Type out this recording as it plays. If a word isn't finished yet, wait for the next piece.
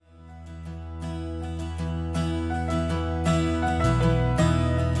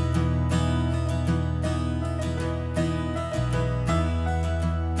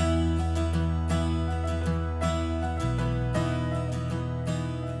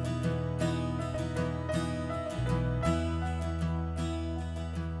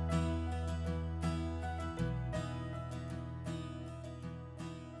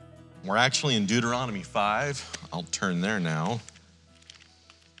We're actually in Deuteronomy 5. I'll turn there now.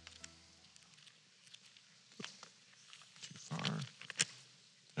 Too far.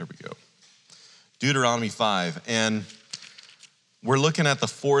 There we go. Deuteronomy 5. And we're looking at the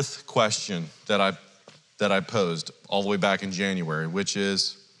fourth question that I posed all the way back in January, which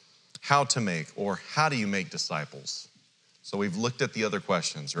is how to make, or how do you make disciples? So we've looked at the other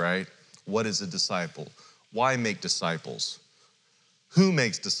questions, right? What is a disciple? Why make disciples? Who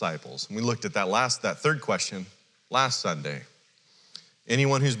makes disciples? And we looked at that third question last Sunday.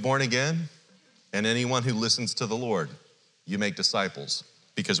 Anyone who's born again and anyone who listens to the Lord, you make disciples,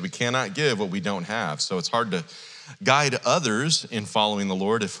 because we cannot give what we don't have. So it's hard to guide others in following the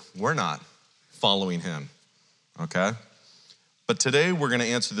Lord if we're not following him, okay? But today we're gonna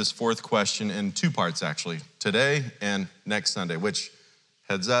answer this fourth question in two parts actually, today and next Sunday, which,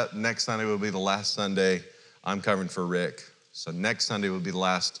 heads up, next Sunday will be the last Sunday I'm covering for Rick. So next Sunday will be the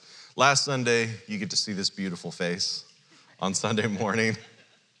last Sunday you get to see this beautiful face on Sunday morning.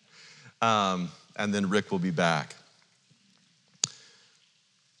 And then Rick will be back.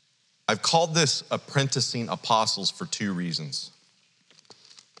 I've called this Apprenticing Apostles for two reasons.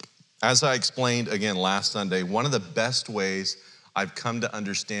 As I explained again last Sunday, one of the best ways I've come to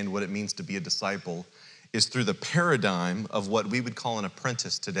understand what it means to be a disciple is through the paradigm of what we would call an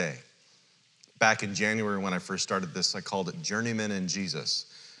apprentice today. Back in January when I first started this, I called it Journeyman in Jesus.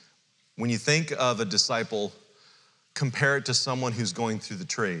 When you think of a disciple, compare it to someone who's going through the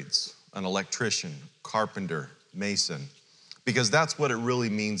trades, an electrician, carpenter, mason, because that's what it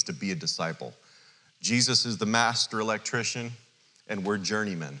really means to be a disciple. Jesus is the master electrician, and we're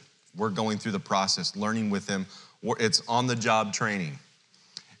journeymen. We're going through the process, learning with him. It's on-the-job training.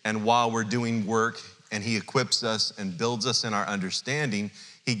 And while we're doing work and he equips us and builds us in our understanding,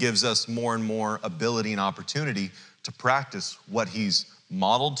 he gives us more and more ability and opportunity to practice what he's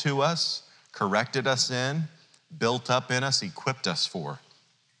modeled to us, corrected us in, built up in us, equipped us for.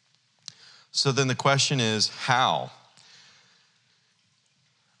 So then the question is, how?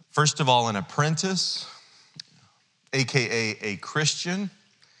 First of all, an apprentice, AKA a Christian,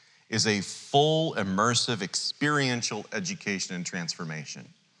 is a full, immersive, experiential education and transformation.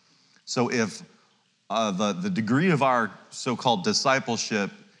 So if the degree of our so-called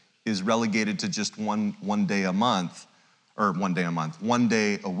discipleship is relegated to just one day a month, or one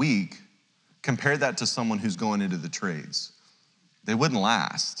day a week, compare that to someone who's going into the trades. They wouldn't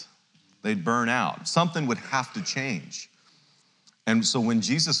last. They'd burn out. Something would have to change. And so when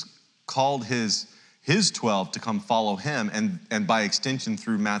Jesus called his 12 to come follow him, and by extension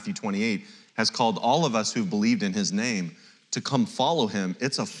through Matthew 28, has called all of us who've believed in his name to come follow him,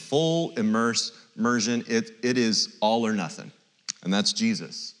 it's a full immersion. It is all or nothing, and that's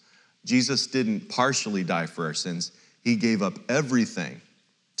Jesus. Jesus didn't partially die for our sins. He gave up everything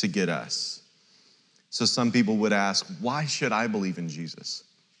to get us. So some people would ask, why should I believe in Jesus?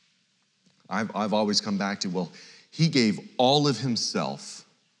 I've always come back to, well, he gave all of himself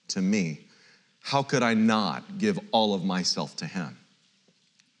to me. How could I not give all of myself to him?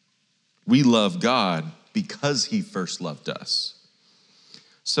 We love God because he first loved us.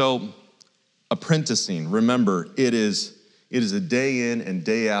 So apprenticing, remember, it is a day in and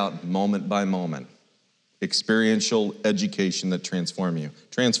day out, moment by moment, experiential education that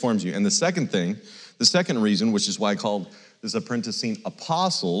transforms you. And the second reason, which is why I called this apprenticing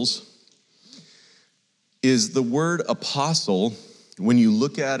apostles, is the word apostle. When you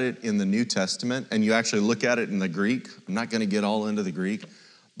look at it in the New Testament and you actually look at it in the Greek, I'm not going to get all into the Greek,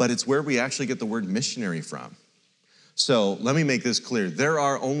 but it's where we actually get the word missionary from. So let me make this clear. There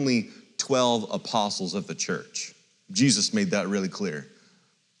are only 12 apostles of the church. Jesus made that really clear.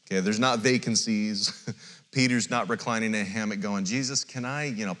 Okay, there's not vacancies. Peter's not reclining in a hammock going, Jesus, can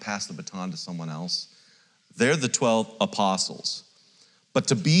I, pass the baton to someone else? They're the 12 apostles. But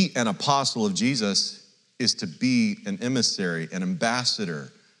to be an apostle of Jesus is to be an emissary, an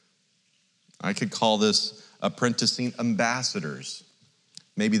ambassador. I could call this apprenticing ambassadors.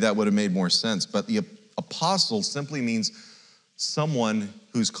 Maybe that would have made more sense, but the apostle simply means someone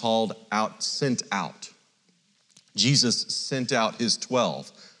who's called out, sent out. Jesus sent out his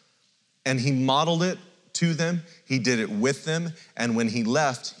 12, and he modeled it to them. He did it with them, and when he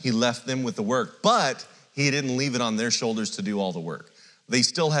left them with the work, but he didn't leave it on their shoulders to do all the work. They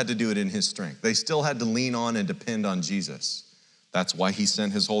still had to do it in his strength. They still had to lean on and depend on Jesus. That's why he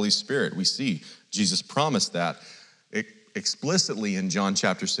sent his Holy Spirit. We see Jesus promised that explicitly in John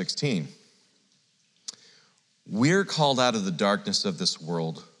chapter 16. We're called out of the darkness of this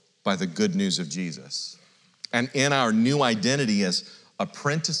world by the good news of Jesus. And in our new identity as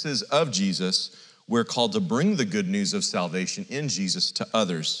apprentices of Jesus, we're called to bring the good news of salvation in Jesus to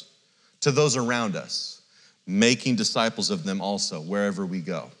others. to those around us, making disciples of them also wherever we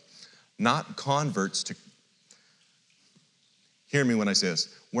go. Not converts to, hear me when I say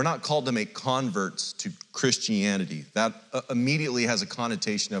this, we're not called to make converts to Christianity. That immediately has a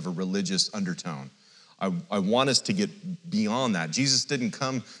connotation of a religious undertone. I want us to get beyond that. Jesus didn't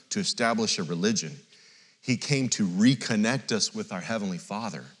come to establish a religion. He came to reconnect us with our Heavenly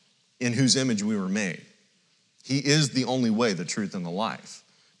Father, in whose image we were made. He is the only way, the truth, and the life,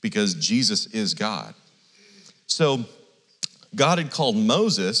 because Jesus is God. So God had called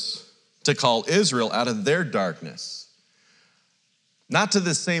Moses to call Israel out of their darkness. Not to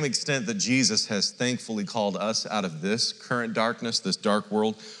the same extent that Jesus has thankfully called us out of this current darkness, this dark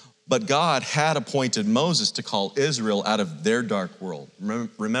world, but God had appointed Moses to call Israel out of their dark world.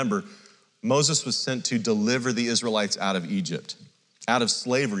 Remember, Moses was sent to deliver the Israelites out of Egypt, out of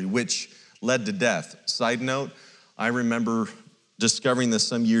slavery, which led to death. Side note, I remember discovering this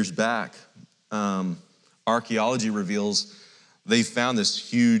some years back. Archaeology reveals they found this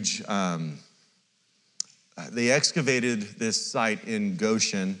huge, they excavated this site in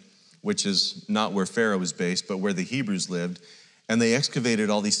Goshen, which is not where Pharaoh was based, but where the Hebrews lived. And they excavated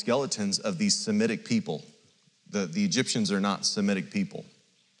all these skeletons of these Semitic people. The Egyptians are not Semitic people.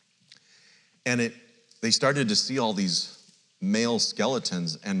 And they started to see all these male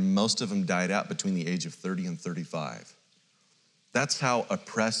skeletons, and most of them died out between the age of 30 and 35. That's how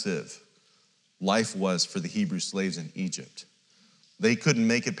oppressive life was for the Hebrew slaves in Egypt. They couldn't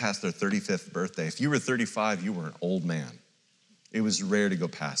make it past their 35th birthday. If you were 35, you were an old man. It was rare to go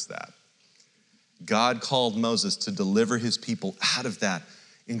past that. God called Moses to deliver his people out of that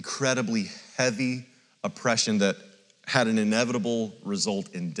incredibly heavy oppression that had an inevitable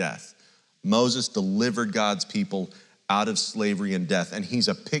result in death. Moses delivered God's people out of slavery and death, and he's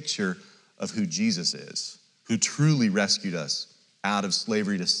a picture of who Jesus is, who truly rescued us out of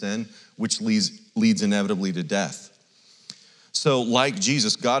slavery to sin, which leads inevitably to death. So like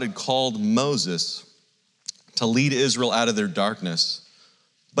Jesus, God had called Moses to lead Israel out of their darkness,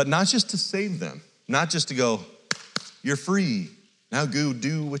 but not just to save them, not just to go, you're free, now go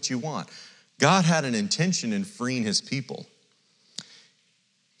do what you want. God had an intention in freeing his people.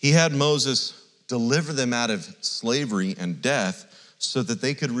 He had Moses deliver them out of slavery and death so that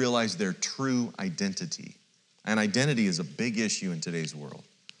they could realize their true identity. And identity is a big issue in today's world.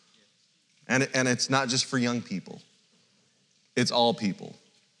 And it's not just for young people. It's all people.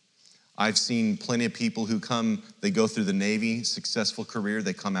 I've seen plenty of people who come, they go through the Navy, successful career,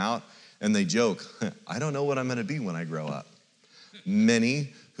 they come out and they joke, I don't know what I'm gonna be when I grow up.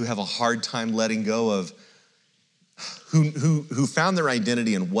 Many who have a hard time letting go of, who found their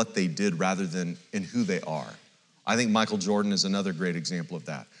identity in what they did rather than in who they are. I think Michael Jordan is another great example of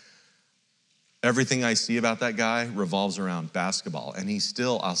that. Everything I see about that guy revolves around basketball, and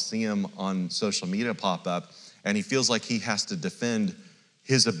I'll see him on social media pop up, and he feels like he has to defend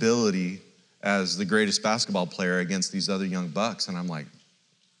his ability as the greatest basketball player against these other young bucks. And I'm like,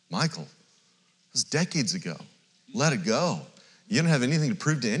 Michael, it was decades ago. Let it go. You don't have anything to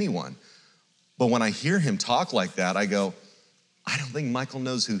prove to anyone. But when I hear him talk like that, I go, I don't think Michael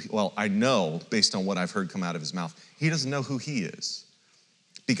knows I know based on what I've heard come out of his mouth, he doesn't know who he is.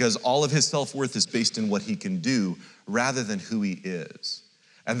 Because all of his self-worth is based in what he can do rather than who he is.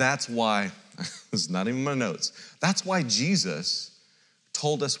 And that's why, this is not even my notes, that's why Jesus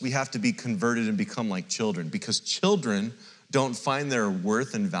told us we have to be converted and become like children, because children don't find their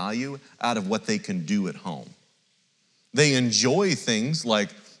worth and value out of what they can do at home. They enjoy things like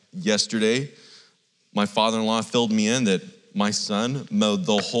yesterday, my father-in-law filled me in that my son mowed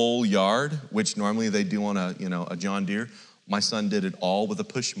the whole yard, which normally they do on a John Deere. My son did it all with a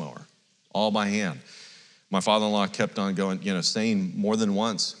push mower, all by hand. My father-in-law kept on going, saying more than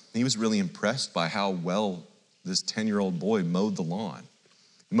once, he was really impressed by how well this 10-year-old boy mowed the lawn.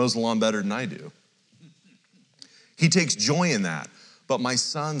 He mows the lawn better than I do. He takes joy in that. But my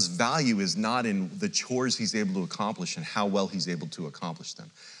son's value is not in the chores he's able to accomplish and how well he's able to accomplish them.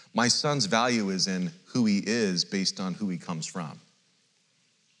 My son's value is in who he is based on who he comes from.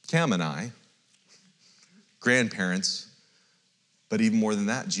 Cam and I, grandparents, but even more than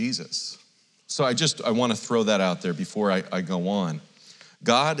that, Jesus. So I want to throw that out there before I go on.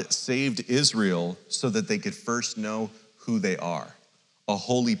 God saved Israel so that they could first know who they are. A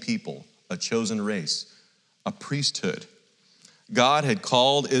holy people, a chosen race, a priesthood. God had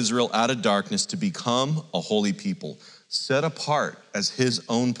called Israel out of darkness to become a holy people, set apart as his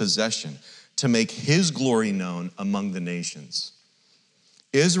own possession, to make his glory known among the nations.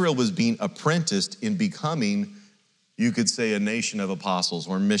 Israel was being apprenticed in becoming, you could say, a nation of apostles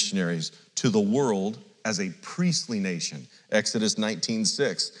or missionaries to the world as a priestly nation. Exodus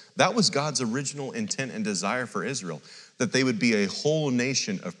 19:6. That was God's original intent and desire for Israel, that they would be a whole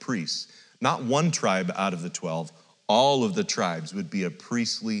nation of priests. Not one tribe out of the 12, all of the tribes would be a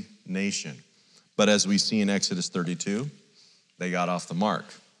priestly nation. But as we see in Exodus 32, they got off the mark.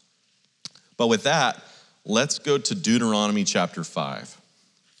 But with that, let's go to Deuteronomy chapter 5.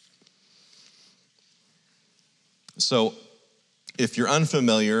 So if you're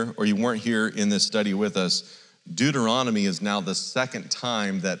unfamiliar or you weren't here in this study with us, Deuteronomy is now the second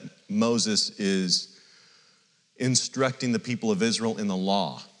time that Moses is instructing the people of Israel in the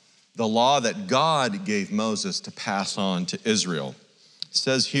law that God gave Moses to pass on to Israel. It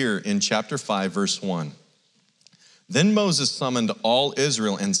says here in chapter 5, verse 1, "Then Moses summoned all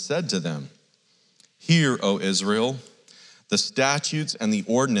Israel and said to them, 'Hear, O Israel, the statutes and the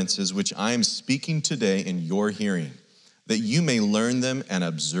ordinances which I am speaking today in your hearing, that you may learn them and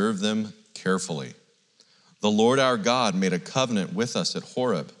observe them carefully. The Lord our God made a covenant with us at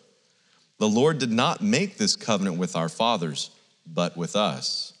Horeb. The Lord did not make this covenant with our fathers, but with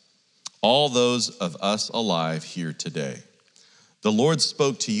us, all those of us alive here today. The Lord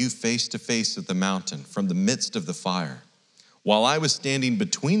spoke to you face to face at the mountain from the midst of the fire, while I was standing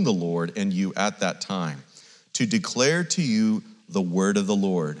between the Lord and you at that time, to declare to you the word of the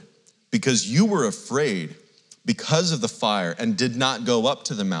Lord, because you were afraid because of the fire and did not go up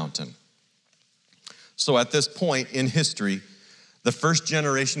to the mountain.'" So at this point in history, the first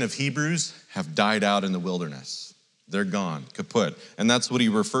generation of Hebrews have died out in the wilderness. They're gone, kaput. And that's what he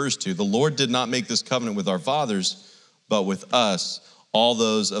refers to. The Lord did not make this covenant with our fathers, but with us, all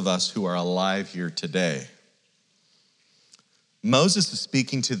those of us who are alive here today. Moses is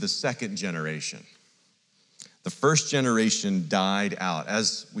speaking to the second generation. The first generation died out,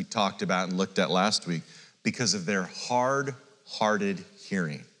 as we talked about and looked at last week, because of their hard-hearted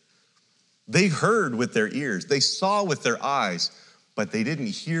hearing. They heard with their ears, they saw with their eyes, but they didn't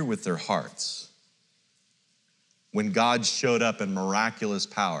hear with their hearts. When God showed up in miraculous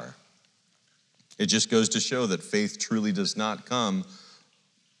power, it just goes to show that faith truly does not come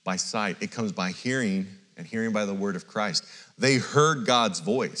by sight. It comes by hearing, and hearing by the word of Christ. They heard God's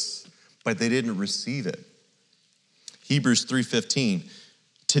voice, but they didn't receive it. Hebrews 3:15,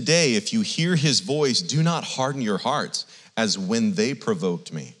 "Today, if you hear his voice, do not harden your hearts as when they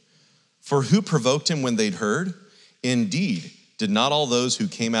provoked me. For who provoked him when they'd heard? Indeed, did not all those who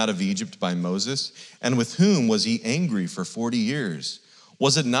came out of Egypt by Moses? And with whom was he angry for 40 years?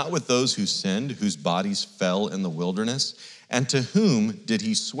 Was it not with those who sinned, whose bodies fell in the wilderness? And to whom did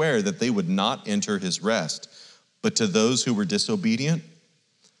he swear that they would not enter his rest, but to those who were disobedient?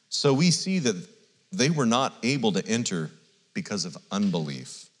 So we see that they were not able to enter because of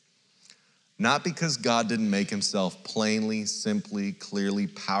unbelief. Not because God didn't make himself plainly, simply, clearly,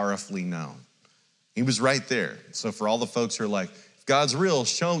 powerfully known. He was right there. So for all the folks who are like, if God's real,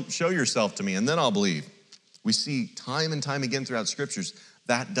 show yourself to me, and then I'll believe. We see time and time again throughout scriptures,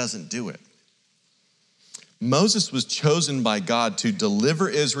 that doesn't do it. Moses was chosen by God to deliver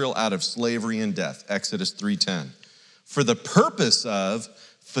Israel out of slavery and death, Exodus 3:10, for the purpose of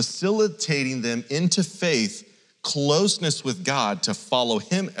facilitating them into faith, closeness with God, to follow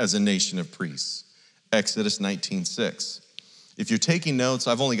him as a nation of priests, Exodus 19:6. If you're taking notes,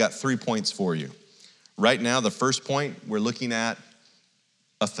 I've only got 3 points for you. Right now, the first point, we're looking at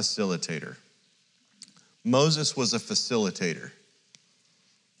a facilitator. Moses was a facilitator.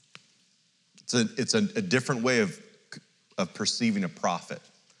 It's a different way of perceiving a prophet.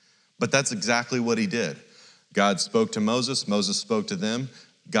 But that's exactly what he did. God spoke to Moses, Moses spoke to them.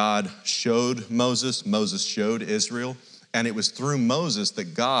 God showed Moses, Moses showed Israel. And it was through Moses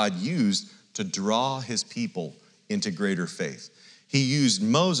that God used to draw his people into greater faith. He used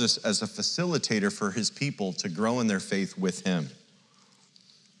Moses as a facilitator for his people to grow in their faith with him.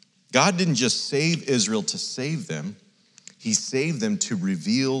 God didn't just save Israel to save them. He saved them to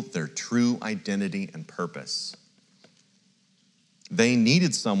reveal their true identity and purpose. They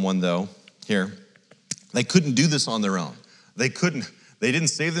needed someone, though, here. They couldn't do this on their own. They didn't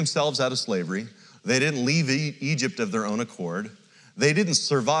save themselves out of slavery. They didn't leave Egypt of their own accord. They didn't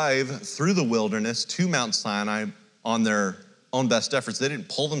survive through the wilderness to Mount Sinai on their own best efforts. They didn't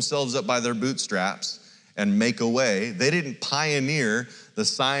pull themselves up by their bootstraps and make a way. They didn't pioneer the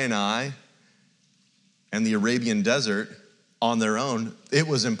Sinai and the Arabian desert on their own. It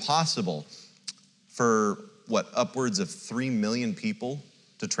was impossible for, upwards of 3 million people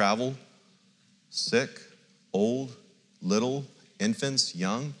to travel, sick, old, little, infants,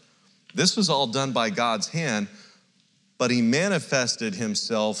 young. This was all done by God's hand, but he manifested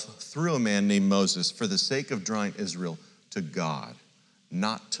himself through a man named Moses for the sake of drawing Israel to God,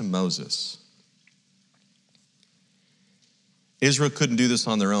 not to Moses. Israel couldn't do this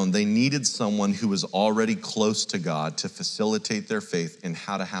on their own. They needed someone who was already close to God to facilitate their faith in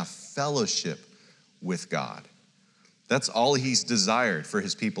how to have fellowship with God. That's all he's desired for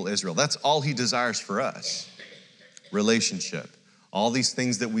his people Israel. That's all he desires for us. Relationship. All these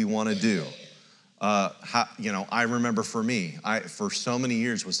things that we want to do. I remember for me, for so many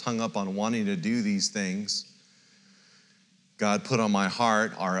years was hung up on wanting to do these things. God put on my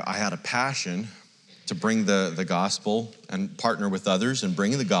heart, or I had a passion to bring the gospel and partner with others and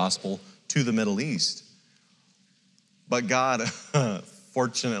bring the gospel to the Middle East. But God,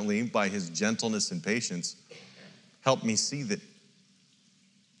 fortunately, by his gentleness and patience, helped me see that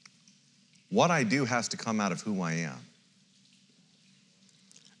what I do has to come out of who I am.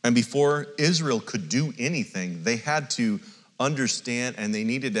 And before Israel could do anything, they had to understand and they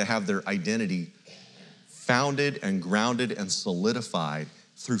needed to have their identity founded and grounded and solidified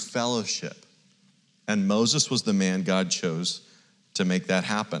through fellowship. And Moses was the man God chose to make that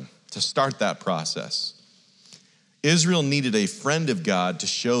happen, to start that process. Israel needed a friend of God to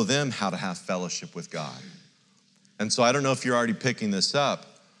show them how to have fellowship with God. And so I don't know if you're already picking this up,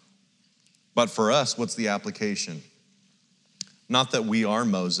 but for us, what's the application? Not that we are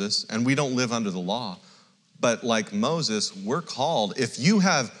Moses and we don't live under the law, but like Moses, we're called. If you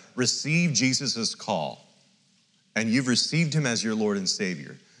have received Jesus' call and you've received him as your Lord and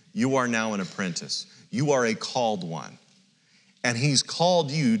Savior, you are now an apprentice. You are a called one. And he's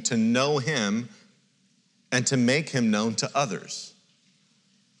called you to know him and to make him known to others.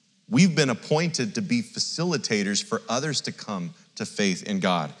 We've been appointed to be facilitators for others to come to faith in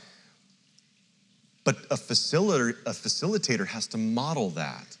God. But a facilitator has to model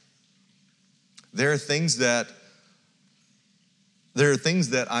that. There are things that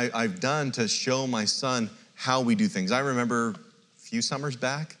I've done to show my son how we do things. I remember a few summers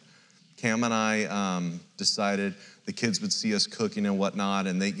back, Cam and I decided the kids would see us cooking and whatnot,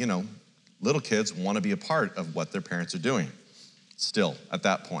 and they, little kids want to be a part of what their parents are doing still at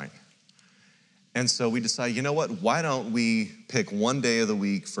that point. And so we decided, you know what, why don't we pick one day of the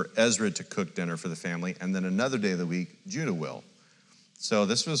week for Ezra to cook dinner for the family, and then another day of the week, Judah will. So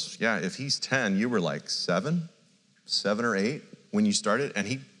this was, if he's 10, you were like 7 or 8 when you started, and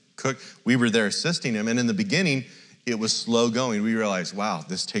he cooked. We were there assisting him, and in the beginning, it was slow going. We realized, wow,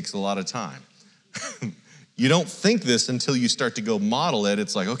 this takes a lot of time. You don't think this until you start to go model it.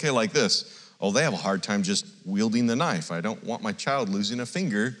 It's like, okay, like this. Oh, they have a hard time just wielding the knife. I don't want my child losing a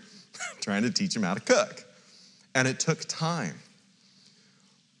finger trying to teach him how to cook. And it took time.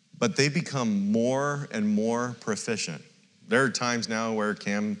 But they become more and more proficient. There are times now where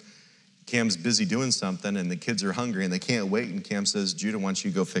Cam's busy doing something and the kids are hungry and they can't wait, and Cam says, Judah, why don't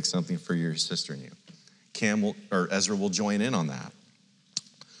you go fix something for your sister and you? Ezra will join in on that.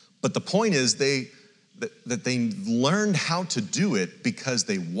 But the point is they learned how to do it because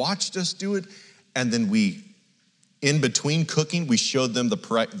they watched us do it, and then in between cooking, we showed them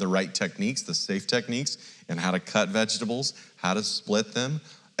the right techniques, the safe techniques, and how to cut vegetables, how to split them,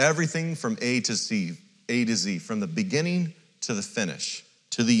 everything from A to Z, from the beginning to the finish,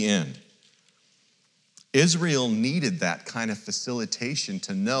 to the end. Israel needed that kind of facilitation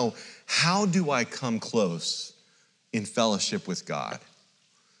to know, how do I come close in fellowship with God?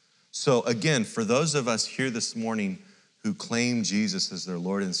 So again, for those of us here this morning who claim Jesus as their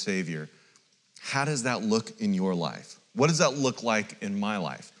Lord and Savior, how does that look in your life? What does that look like in my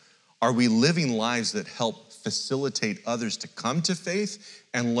life? Are we living lives that help facilitate others to come to faith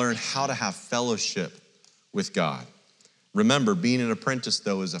and learn how to have fellowship with God? Remember, being an apprentice,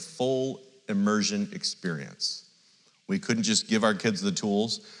 though, is a full immersion experience. We couldn't just give our kids the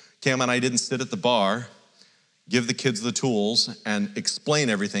tools. Cam and I didn't sit at the bar, give the kids the tools, and explain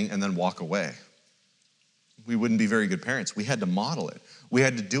everything and then walk away. We wouldn't be very good parents. We had to model it. We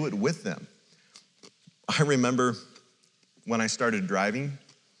had to do it with them. I remember when I started driving,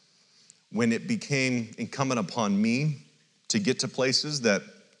 when it became incumbent upon me to get to places that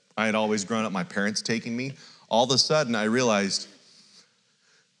I had always grown up my parents taking me, all of a sudden I realized,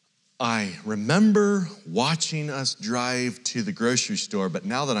 I remember watching us drive to the grocery store, but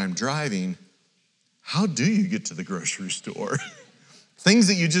now that I'm driving, how do you get to the grocery store? Things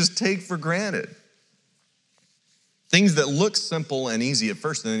that you just take for granted. Things that look simple and easy at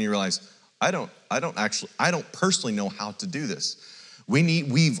first, and then you realize, I don't personally know how to do this.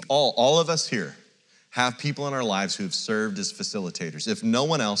 All of us here have people in our lives who have served as facilitators. If no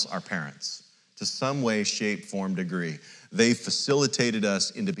one else, our parents, to some way, shape, form, degree. They facilitated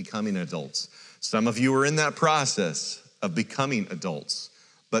us into becoming adults. Some of you are in that process of becoming adults,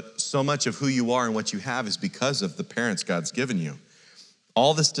 but so much of who you are and what you have is because of the parents God's given you.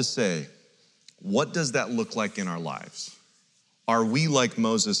 All this to say, what does that look like in our lives? Are we, like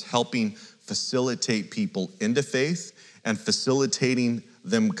Moses, helping facilitate people into faith and facilitating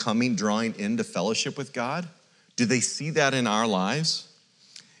them drawing into fellowship with God? Do they see that in our lives?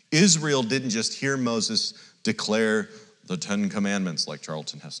 Israel didn't just hear Moses declare the 10 Commandments like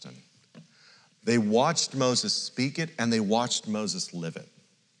Charlton Heston. They watched Moses speak it, and they watched Moses live it.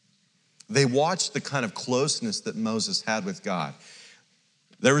 They watched the kind of closeness that Moses had with God.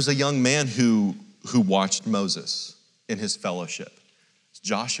 There was a young man who watched Moses in his fellowship. It's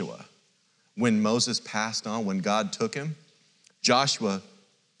Joshua. When Moses passed on, when God took him, Joshua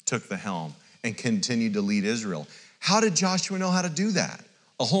took the helm and continued to lead Israel. How did Joshua know how to do that?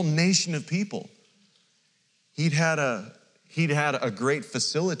 A whole nation of people. He'd had a great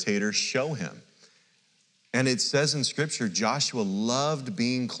facilitator show him. And it says in Scripture, Joshua loved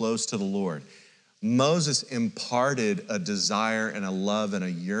being close to the Lord. Moses imparted a desire and a love and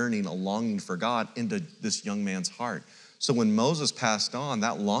a yearning, a longing for God into this young man's heart. So when Moses passed on,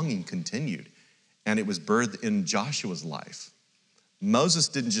 that longing continued, and it was birthed in Joshua's life. Moses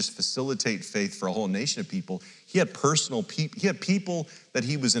didn't just facilitate faith for a whole nation of people. He had people that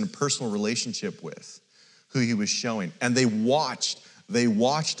he was in a personal relationship with, who he was showing. And they watched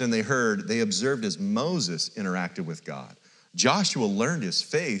and they heard, they observed as Moses interacted with God. Joshua learned his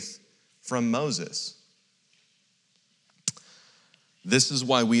faith from Moses. This is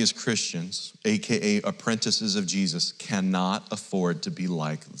why we as Christians, AKA apprentices of Jesus, cannot afford to be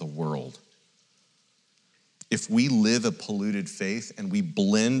like the world. If we live a polluted faith and we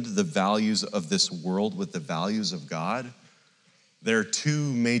blend the values of this world with the values of God, there are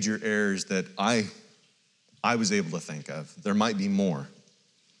two major errors that I was able to think of. There might be more.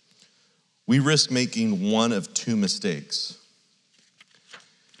 We risk making one of two mistakes.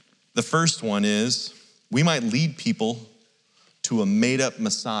 The first one is we might lead people to a made-up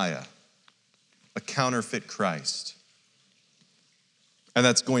Messiah, a counterfeit Christ. And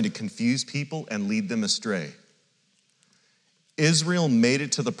that's going to confuse people and lead them astray. Israel made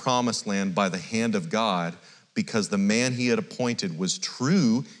it to the promised land by the hand of God because the man he had appointed was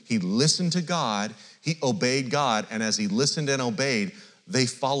true. He listened to God, he obeyed God, and as he listened and obeyed, they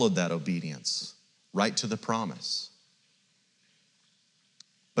followed that obedience right to the promise.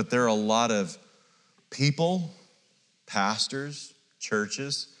 But there are a lot of people, pastors,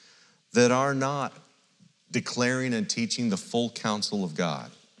 churches, that are not declaring and teaching the full counsel of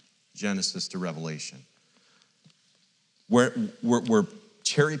God, Genesis to Revelation. We're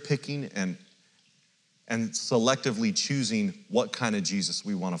cherry picking and selectively choosing what kind of Jesus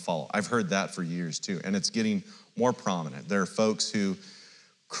we want to follow. I've heard that for years too, and it's getting more prominent. There are folks who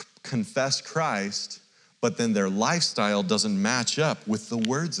confess Christ, but then their lifestyle doesn't match up with the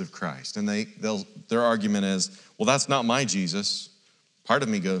words of Christ. And their argument is, well, that's not my Jesus. Part of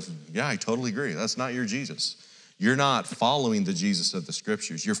me goes, yeah, I totally agree. That's not your Jesus. You're not following the Jesus of the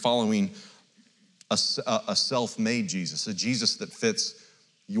Scriptures. You're following a self-made Jesus, a Jesus that fits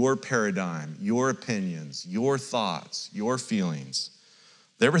your paradigm, your opinions, your thoughts, your feelings.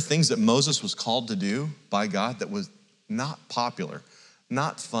 There were things that Moses was called to do by God that was not popular,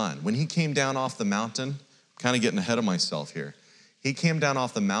 not fun. When he came down off the mountain, I'm kind of getting ahead of myself here. He came down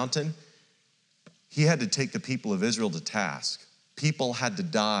off the mountain. He had to take the people of Israel to task. People had to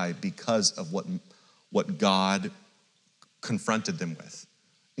die because of what God confronted them with.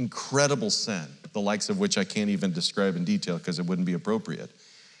 Incredible sin, the likes of which I can't even describe in detail because it wouldn't be appropriate.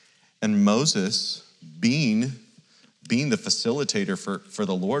 And Moses, being the facilitator for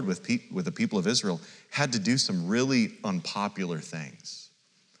the Lord with the people of Israel, had to do some really unpopular things.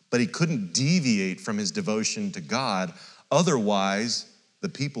 But he couldn't deviate from his devotion to God. Otherwise, the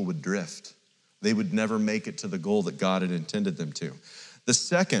people would drift. They would never make it to the goal that God had intended them to. The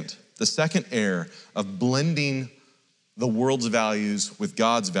second error of blending the world's values with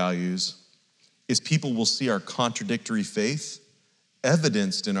God's values is people will see our contradictory faith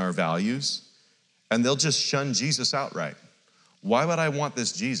evidenced in our values, and they'll just shun Jesus outright. Why would I want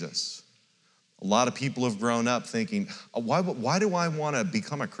this Jesus? A lot of people have grown up thinking, why do I want to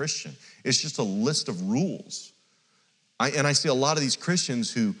become a Christian? It's just a list of rules. I see a lot of these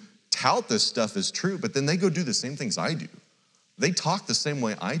Christians who tout this stuff as true, but then they go do the same things I do. They talk the same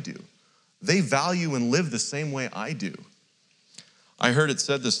way I do. They value and live the same way I do. I heard it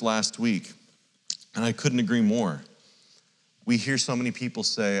said this last week, and I couldn't agree more. We hear so many people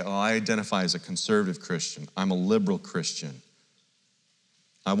say, oh, I identify as a conservative Christian. I'm a liberal Christian.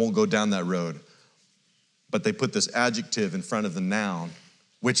 I won't go down that road. But they put this adjective in front of the noun,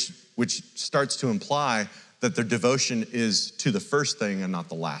 which starts to imply that their devotion is to the first thing and not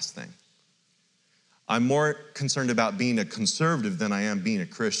the last thing. I'm more concerned about being a conservative than I am being a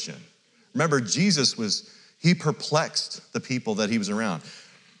Christian. Remember, Jesus He perplexed the people that he was around.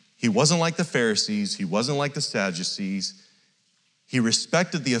 He wasn't like the Pharisees. He wasn't like the Sadducees. He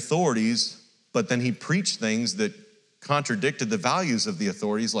respected the authorities, but then he preached things that contradicted the values of the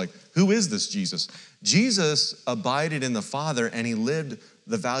authorities, like, who is this Jesus? Jesus abided in the Father, and he lived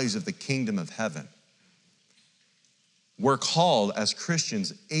the values of the kingdom of heaven. We're called, as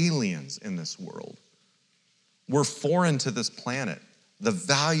Christians, aliens in this world. We're foreign to this planet, the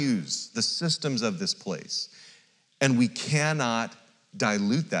values, the systems of this place. And we cannot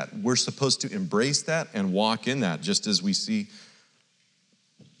dilute that. We're supposed to embrace that and walk in that, just as we see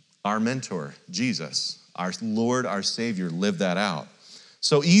our mentor, Jesus, our Lord, our Savior, live that out.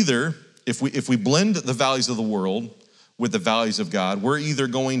 So either, if we blend the values of the world with the values of God, we're either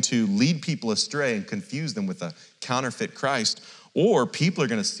going to lead people astray and confuse them with a counterfeit Christ, or people are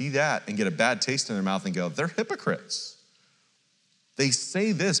going to see that and get a bad taste in their mouth and go, they're hypocrites. They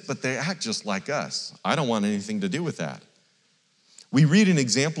say this, but they act just like us. I don't want anything to do with that. We read an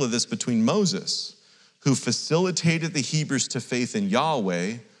example of this between Moses, who facilitated the Hebrews to faith in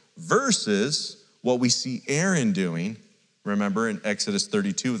Yahweh, versus what we see Aaron doing, remember in Exodus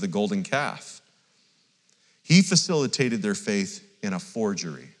 32 with the golden calf. He facilitated their faith in a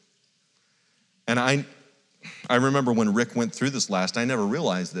forgery. And I remember when Rick went through this last, I never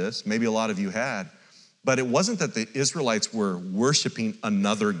realized this, maybe a lot of you had, but it wasn't that the Israelites were worshiping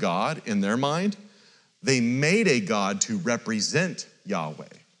another God in their mind. They made a God to represent Yahweh,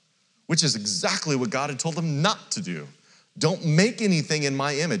 which is exactly what God had told them not to do. Don't make anything in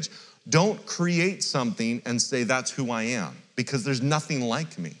my image. Don't create something and say that's who I am, because there's nothing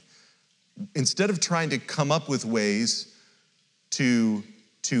like me. Instead of trying to come up with ways to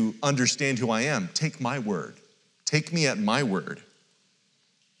understand who I am, take my word. Take me at my word.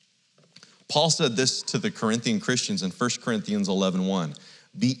 Paul said this to the Corinthian Christians in 1 Corinthians 11:1.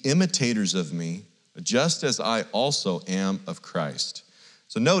 Be imitators of me, just as I also am of Christ.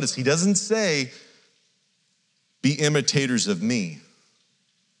 So notice, he doesn't say, be imitators of me,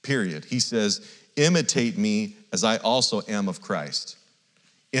 period. He says, imitate me as I also am of Christ.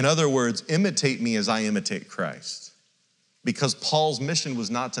 In other words, imitate me as I imitate Christ. Because Paul's mission was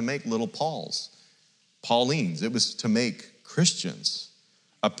not to make little Pauls, Paulines. It was to make Christians,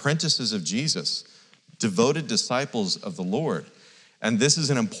 apprentices of Jesus, devoted disciples of the Lord. And this is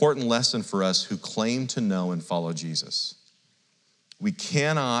an important lesson for us who claim to know and follow Jesus. We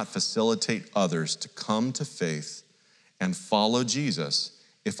cannot facilitate others to come to faith and follow Jesus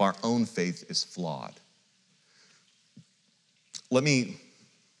if our own faith is flawed. Let me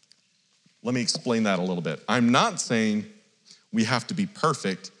explain that a little bit. I'm not saying we have to be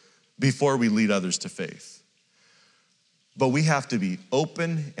perfect before we lead others to faith. But we have to be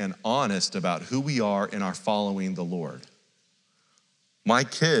open and honest about who we are in our following the Lord. My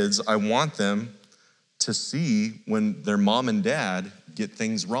kids, I want them to see when their mom and dad get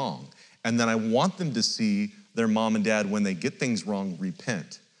things wrong. And then I want them to see their mom and dad, when they get things wrong,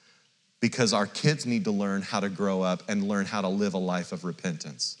 repent. Because our kids need to learn how to grow up and learn how to live a life of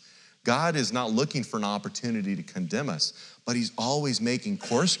repentance. God is not looking for an opportunity to condemn us, but he's always making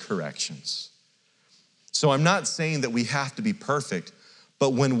course corrections. So I'm not saying that we have to be perfect,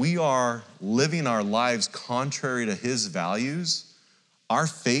 but when we are living our lives contrary to his values, our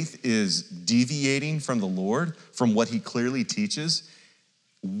faith is deviating from the Lord, from what he clearly teaches,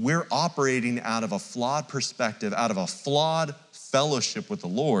 we're operating out of a flawed perspective, out of a flawed fellowship with the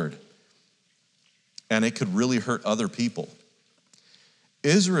Lord, and it could really hurt other people.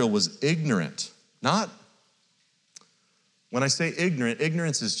 Israel was ignorant. When I say ignorant,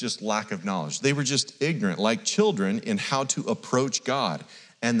 ignorance is just lack of knowledge. They were just ignorant, like children, in how to approach God.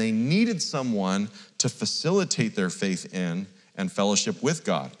 And they needed someone to facilitate their faith in and fellowship with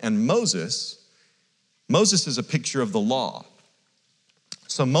God. And Moses is a picture of the law.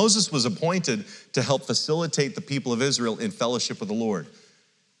 So Moses was appointed to help facilitate the people of Israel in fellowship with the Lord.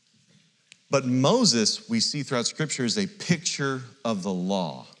 But Moses, we see throughout Scripture, is a picture of the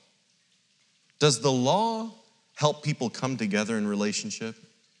law. Does the law help people come together in relationship?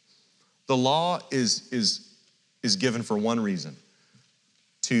 The law is given for one reason,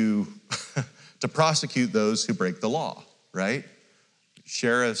 to prosecute those who break the law, right?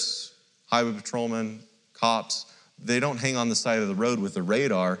 Sheriffs, highway patrolmen, cops, they don't hang on the side of the road with a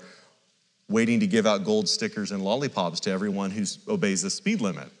radar waiting to give out gold stickers and lollipops to everyone who obeys the speed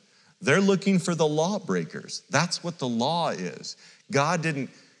limit. They're looking for the lawbreakers. That's what the law is. God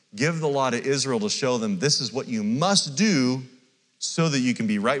didn't give the law to Israel to show them this is what you must do so that you can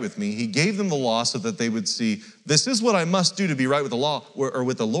be right with me. He gave them the law so that they would see, this is what I must do to be right with the law or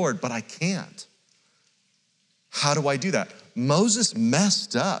with the Lord, but I can't. How do I do that? Moses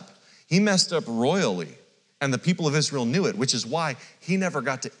messed up. He messed up royally. And the people of Israel knew it, which is why he never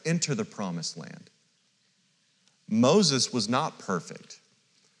got to enter the promised land. Moses was not perfect.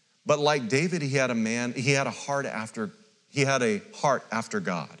 But like David, he had a heart after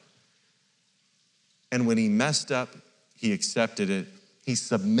God. And when he messed up, he accepted it. He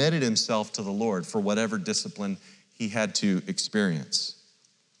submitted himself to the Lord for whatever discipline he had to experience.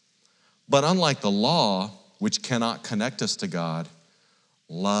 But unlike the law, which cannot connect us to God,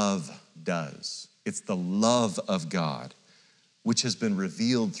 love does. It's the love of God, which has been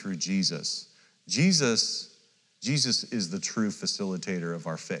revealed through Jesus. Jesus is the true facilitator of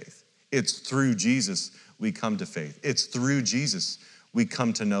our faith. It's through Jesus we come to faith. It's through Jesus we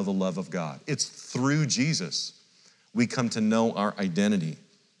come to know the love of God. It's through Jesus we come to know our identity.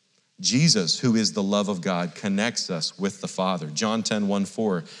 Jesus, who is the love of God, connects us with the Father. John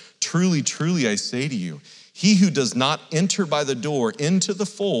 10:1-4, truly, truly, I say to you, he who does not enter by the door into the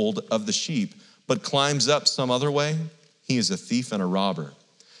fold of the sheep, but climbs up some other way, he is a thief and a robber.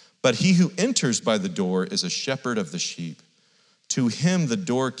 But he who enters by the door is a shepherd of the sheep. To him the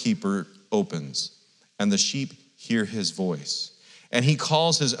doorkeeper opens, and the sheep hear his voice. And he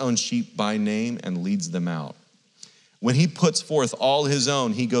calls his own sheep by name and leads them out. When he puts forth all his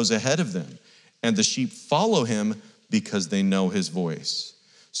own, he goes ahead of them, and the sheep follow him because they know his voice.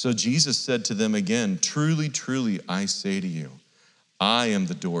 So Jesus said to them again, truly, truly, I say to you, I am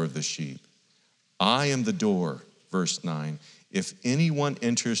the door of the sheep. I am the door, verse 9. If anyone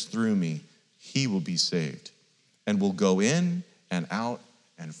enters through me, he will be saved and will go in and out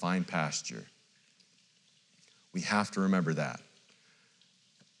and find pasture. We have to remember that.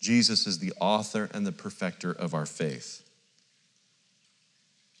 Jesus is the author and the perfecter of our faith.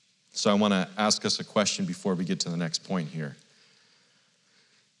 So I want to ask us a question before we get to the next point here.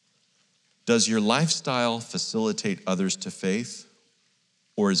 Does your lifestyle facilitate others to faith,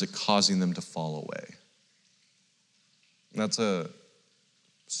 or is it causing them to fall away? That's a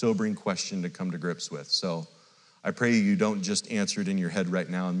sobering question to come to grips with. So I pray you don't just answer it in your head right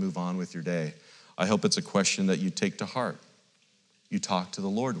now and move on with your day. I hope it's a question that you take to heart, you talk to the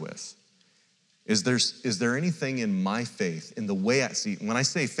Lord with. Is there anything in my faith, in the way I see? When I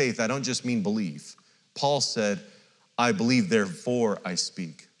say faith, I don't just mean belief. Paul said, I believe, therefore I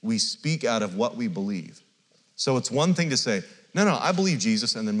speak. We speak out of what we believe. So it's one thing to say, no, I believe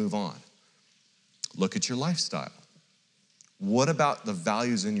Jesus, and then move on. Look at your lifestyle. What about the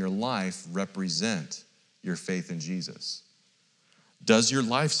values in your life represent your faith in Jesus? Does your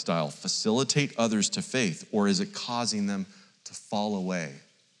lifestyle facilitate others to faith, or is it causing them to fall away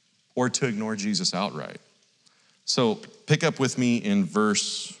or to ignore Jesus outright? So pick up with me in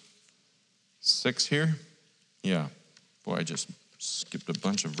verse 6 here. Yeah, boy, I just skipped a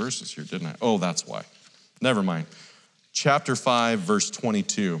bunch of verses here, didn't I? Oh, that's why. Never mind. Chapter 5, verse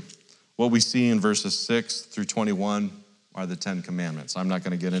 22. What we see in verses 6 through 21 are the 10 commandments. I'm not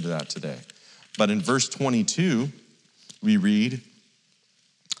going to get into that today. But in verse 22, we read,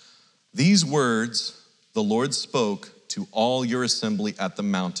 these words the Lord spoke to all your assembly at the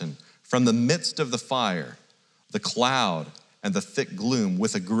mountain, from the midst of the fire, the cloud, and the thick gloom,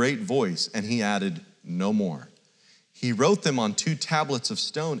 with a great voice, and he added, no more. He wrote them on 2 tablets of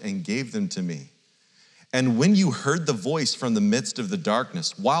stone and gave them to me. And when you heard the voice from the midst of the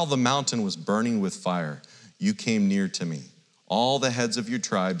darkness, while the mountain was burning with fire, you came near to me, all the heads of your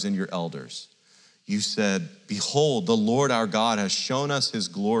tribes and your elders. You said, behold, the Lord our God has shown us his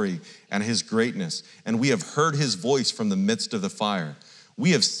glory and his greatness, and we have heard his voice from the midst of the fire.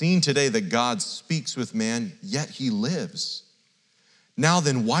 We have seen today that God speaks with man, yet he lives. Now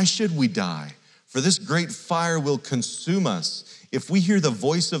then, why should we die? For this great fire will consume us. If we hear the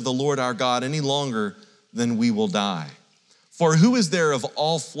voice of the Lord our God any longer, then we will die. For who is there of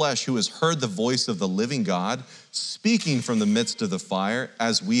all flesh who has heard the voice of the living God speaking from the midst of the fire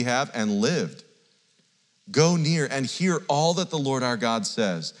as we have and lived? Go near and hear all that the Lord our God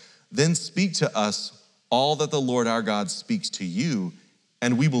says. Then speak to us all that the Lord our God speaks to you,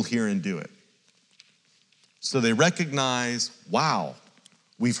 and we will hear and do it. So they recognize, wow,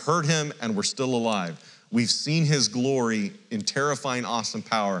 we've heard him and we're still alive. We've seen his glory in terrifying, awesome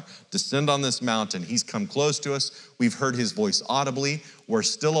power descend on this mountain. He's come close to us. We've heard his voice audibly. We're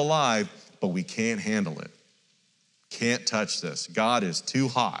still alive, but we can't handle it. Can't touch this. God is too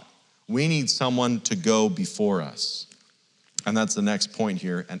hot. We need someone to go before us. And that's the next point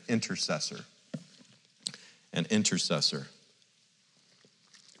here, an intercessor. An intercessor.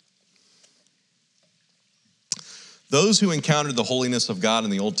 Those who encountered the holiness of God in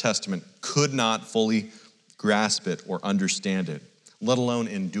the Old Testament could not fully grasp it or understand it, let alone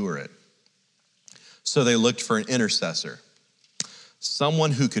endure it. So they looked for an intercessor,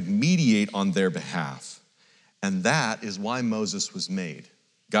 someone who could mediate on their behalf. And that is why Moses was made.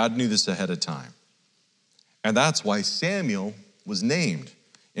 God knew this ahead of time. And that's why Samuel was named.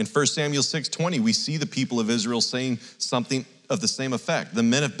 In 1 Samuel 6:20, we see the people of Israel saying something of the same effect. The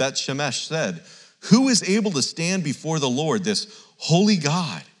men of Beth Shemesh said, "Who is able to stand before the Lord, this holy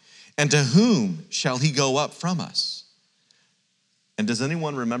God? And to whom shall he go up from us?" And does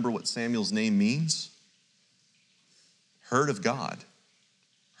anyone remember what Samuel's name means? Heard of God.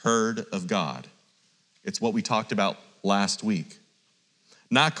 Heard of God. It's what we talked about last week.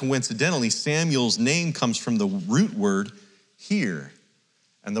 Not coincidentally, Samuel's name comes from the root word hear.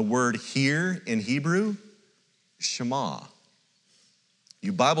 And the word hear in Hebrew, Shema.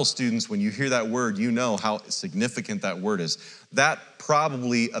 You Bible students, when you hear that word, you know how significant that word is. That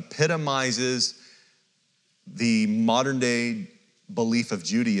probably epitomizes the modern day belief of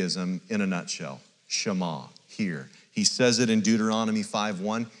Judaism in a nutshell. Shema, hear. He says it in Deuteronomy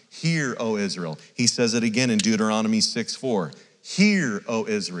 5:1, "Hear, O Israel." He says it again in Deuteronomy 6:4, "Hear, O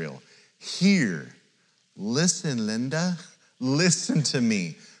Israel." Hear. Listen, Linda. Listen to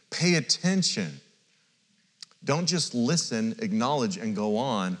me. Pay attention. Don't just listen, acknowledge, and go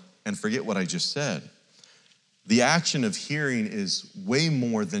on and forget what I just said. The action of hearing is way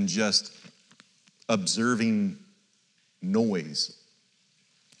more than just observing noise.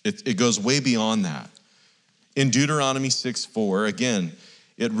 It goes way beyond that. In Deuteronomy 6:4, again,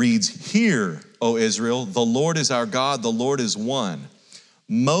 it reads, "Hear, O Israel, the Lord is our God, the Lord is one."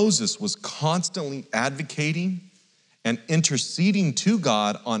 Moses was constantly advocating and interceding to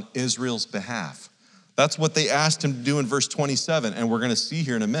God on Israel's behalf. That's what they asked him to do in verse 27, and we're going to see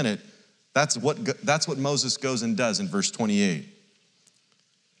here in a minute. That's what Moses goes and does in verse 28.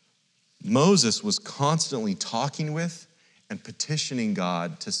 Moses was constantly talking with and petitioning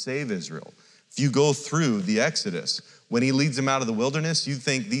God to save Israel. If you go through the Exodus, when he leads them out of the wilderness, you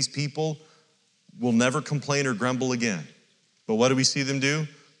think these people will never complain or grumble again. But what do we see them do?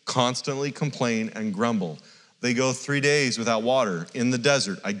 Constantly complain and grumble. They go 3 days without water in the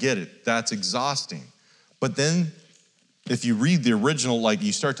desert. I get it. That's exhausting. But then if you read the original, like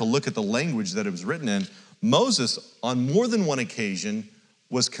you start to look at the language that it was written in, Moses, on more than one occasion,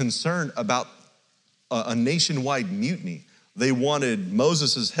 was concerned about a nationwide mutiny. They wanted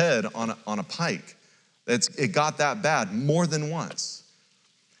Moses' head on a pike. It got that bad more than once.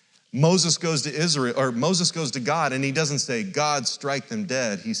 Moses goes to God, and he doesn't say, "God, strike them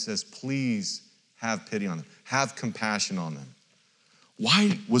dead." He says, "Please have pity on them. Have compassion on them."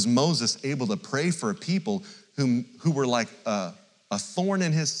 Why was Moses able to pray for a people who were like a thorn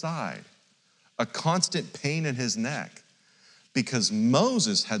in his side, a constant pain in his neck? Because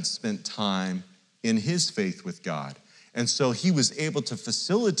Moses had spent time in his faith with God. And so he was able to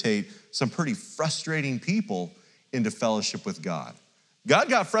facilitate some pretty frustrating people into fellowship with God. God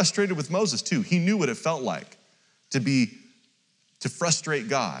got frustrated with Moses too. He knew what it felt like to frustrate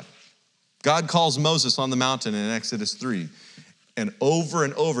God. God calls Moses on the mountain in Exodus 3. And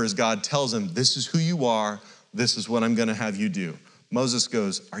over as God tells him, "This is who you are. This is what I'm going to have you do." Moses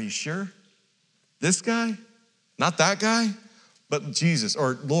goes, "Are you sure? This guy? Not that guy? But Jesus,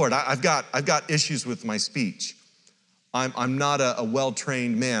 or Lord, I've got issues with my speech. I'm not a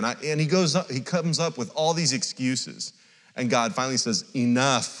well-trained man." And he comes up with all these excuses. And God finally says,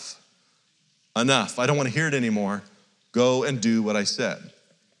 enough. I don't want to hear it anymore. Go and do what I said.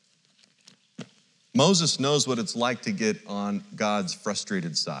 Moses knows what it's like to get on God's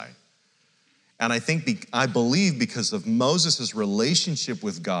frustrated side. And I believe because of Moses' relationship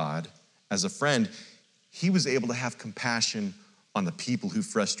with God as a friend, he was able to have compassion on the people who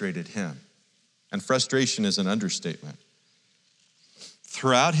frustrated him. And frustration is an understatement.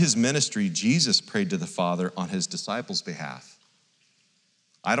 Throughout his ministry, Jesus prayed to the Father on his disciples' behalf.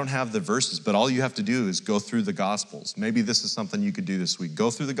 I don't have the verses, but all you have to do is go through the Gospels. Maybe this is something you could do this week. Go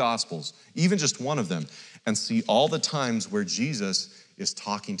through the Gospels, even just one of them, and see all the times where Jesus is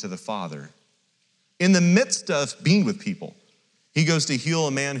talking to the Father. In the midst of being with people, he goes to heal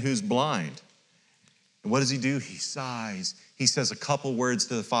a man who's blind. And what does he do? He sighs. He says a couple words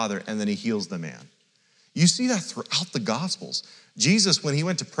to the Father, and then he heals the man. You see that throughout the Gospels. Jesus, when he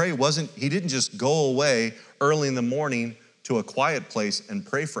went to pray, he didn't just go away early in the morning to a quiet place and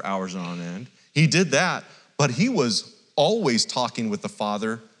pray for hours on end. He did that, but he was always talking with the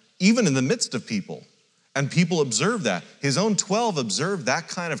Father, even in the midst of people. And people observed that. His own 12 observed that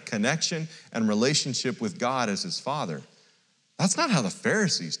kind of connection and relationship with God as his Father. That's not how the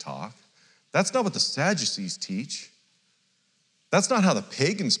Pharisees talk. That's not what the Sadducees teach. That's not how the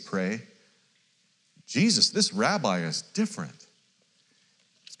pagans pray. Jesus, this rabbi, is different.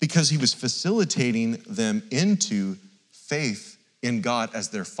 It's because he was facilitating them into faith in God as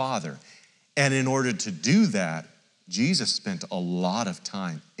their Father. And in order to do that, Jesus spent a lot of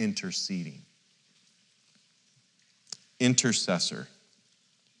time interceding. Intercessor.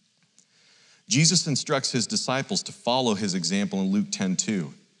 Jesus instructs his disciples to follow his example in Luke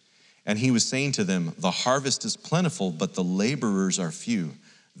 10:2. And he was saying to them, the harvest is plentiful, but the laborers are few.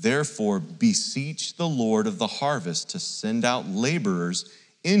 Therefore, beseech the Lord of the harvest to send out laborers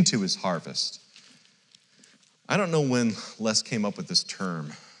into his harvest. I don't know when Les came up with this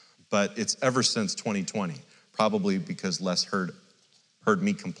term, but it's ever since 2020, probably because Les heard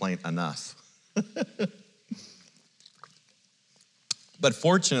me complain enough. But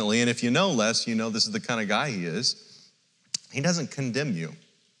fortunately, and if you know Les, you know this is the kind of guy he is, he doesn't condemn you.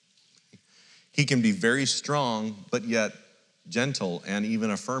 He can be very strong, but yet gentle and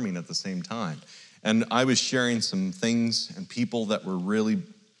even affirming at the same time. And I was sharing some things and people that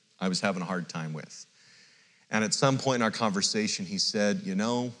I was having a hard time with. And at some point in our conversation, he said,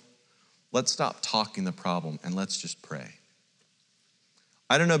 let's stop talking the problem and let's just pray.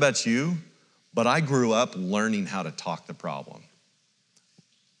 I don't know about you, but I grew up learning how to talk the problem.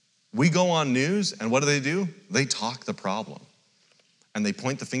 We go on news, and what do? They talk the problem. And they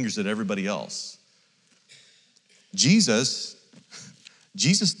point the fingers at everybody else. Jesus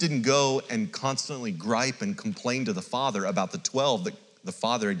didn't go and constantly gripe and complain to the Father about the 12 that the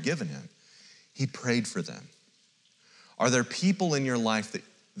Father had given him. He prayed for them. Are there people in your life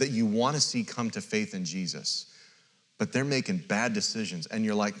that you want to see come to faith in Jesus, but they're making bad decisions, and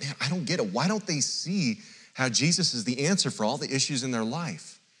you're like, man, I don't get it. Why don't they see how Jesus is the answer for all the issues in their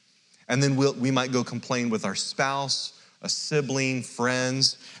life? And then we might go complain with our spouse, a sibling,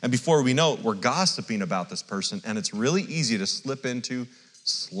 friends, and before we know it, we're gossiping about this person, and it's really easy to slip into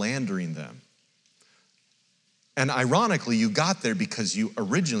slandering them. And ironically, you got there because you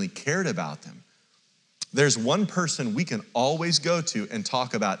originally cared about them. There's one person we can always go to and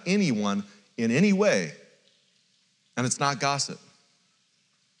talk about anyone in any way, and it's not gossip.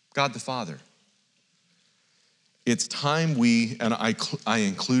 God the Father. It's time and I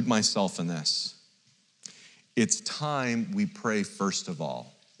include myself in this, it's time we pray first of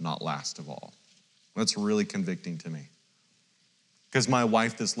all, not last of all. That's really convicting to me. Because my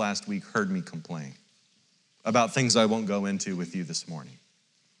wife this last week heard me complain about things I won't go into with you this morning.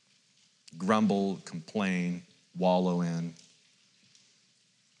 Grumble, complain, wallow in.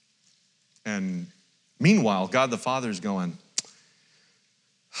 And meanwhile, God the Father is going,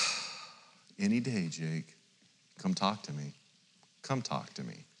 any day, Jake, come talk to me. Come talk to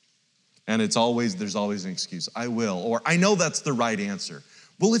me. And there's always an excuse. I will, or I know that's the right answer.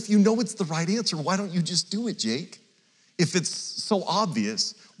 Well, if you know it's the right answer, why don't you just do it, Jake? If it's so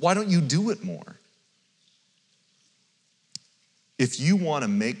obvious, why don't you do it more? If you want to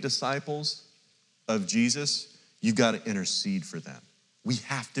make disciples of Jesus, you've got to intercede for them. We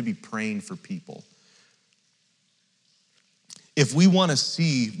have to be praying for people. If we want to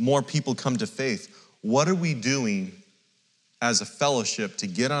see more people come to faith, what are we doing as a fellowship to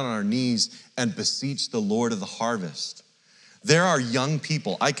get on our knees and beseech the Lord of the harvest? There are young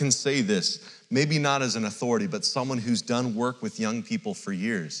people, I can say this, maybe not as an authority, but someone who's done work with young people for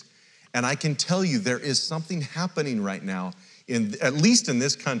years. And I can tell you there is something happening right now, at least in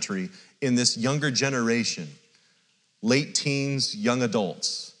this country, in this younger generation, late teens, young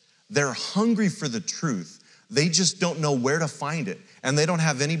adults. They're hungry for the truth. They just don't know where to find it, and they don't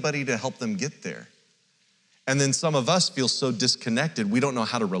have anybody to help them get there. And then some of us feel so disconnected, we don't know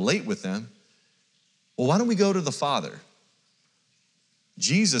how to relate with them. Well, why don't we go to the Father?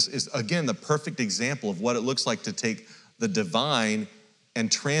 Jesus is, again, the perfect example of what it looks like to take the divine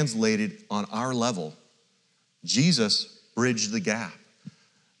and translate it on our level. Jesus bridged the gap.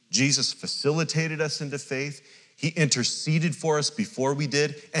 Jesus facilitated us into faith. He interceded for us before we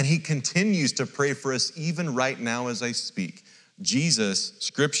did, and he continues to pray for us even right now as I speak. Jesus,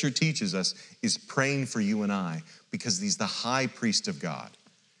 Scripture teaches us, is praying for you and I because he's the high priest of God.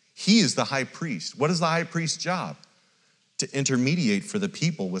 He is the high priest. What is the high priest's job? To intermediate for the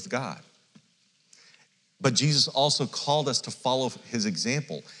people with God. But Jesus also called us to follow his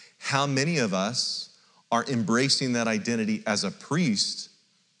example. How many of us are embracing that identity as a priest?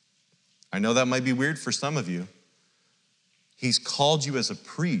 I know that might be weird for some of you. He's called you as a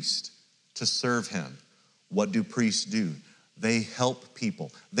priest to serve him. What do priests do? They help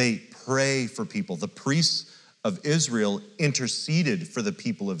people. They pray for people. The priests of Israel interceded for the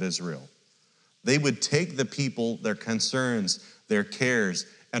people of Israel. They would take the people, their concerns, their cares,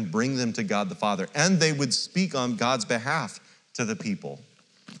 and bring them to God the Father. And they would speak on God's behalf to the people.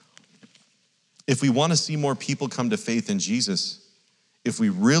 If we want to see more people come to faith in Jesus, if we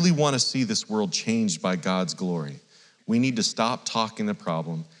really want to see this world changed by God's glory, we need to stop talking the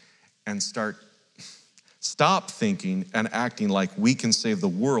problem and stop thinking and acting like we can save the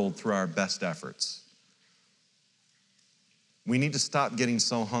world through our best efforts. We need to stop getting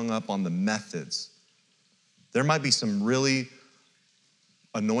so hung up on the methods. There might be some really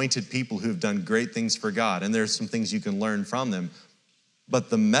anointed people who've done great things for God, and there's some things you can learn from them. But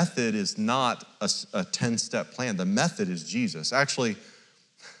the method is not a 10-step plan. The method is Jesus. Actually,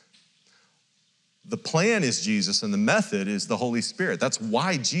 the plan is Jesus, and the method is the Holy Spirit. That's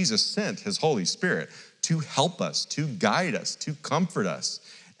why Jesus sent his Holy Spirit, to help us, to guide us, to comfort us.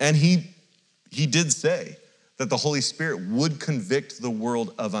 And he did say that the Holy Spirit would convict the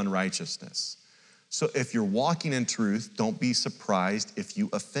world of unrighteousness. So if you're walking in truth, don't be surprised if you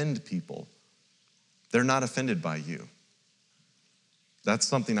offend people. They're not offended by you. That's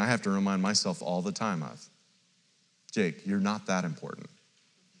something I have to remind myself all the time of. Jake, you're not that important.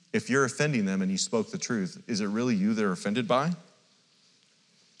 If you're offending them and you spoke the truth, is it really you they're offended by?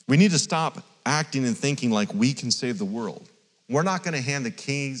 We need to stop acting and thinking like we can save the world. We're not going to hand the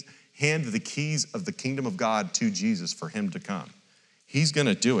keys of the kingdom of God to Jesus for him to come. He's going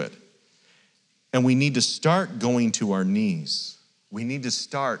to do it. And we need to start going to our knees. We need to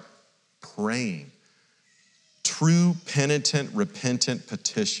start praying. True, penitent, repentant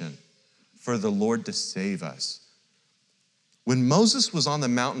petition for the Lord to save us. When Moses was on the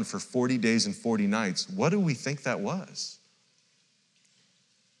mountain for 40 days and 40 nights, what do we think that was?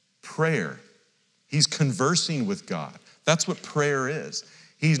 Prayer. He's conversing with God. That's what prayer is.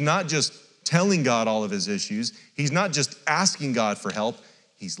 He's not just telling God all of his issues. He's not just asking God for help.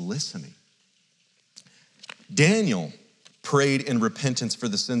 He's listening. Daniel prayed in repentance for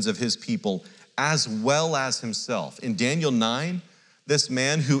the sins of his people as well as himself. In Daniel 9, this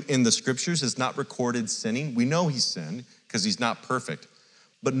man who in the scriptures is not recorded sinning, we know he sinned because he's not perfect,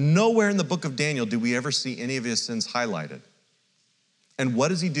 but nowhere in the book of Daniel do we ever see any of his sins highlighted. And what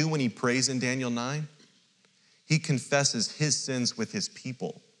does he do when he prays in Daniel 9? He confesses his sins with his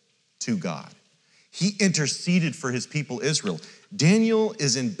people to God. He interceded for his people Israel. Daniel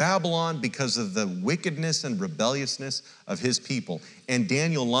is in Babylon because of the wickedness and rebelliousness of his people. And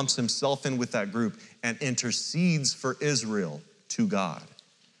Daniel lumps himself in with that group and intercedes for Israel to God.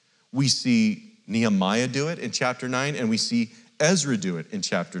 We see Nehemiah do it in chapter 9, and we see Ezra do it in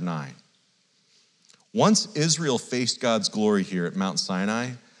chapter 9. Once Israel faced God's glory here at Mount Sinai,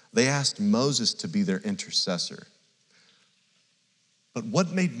 they asked Moses to be their intercessor. But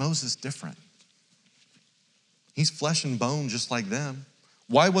what made Moses different? He's flesh and bone just like them.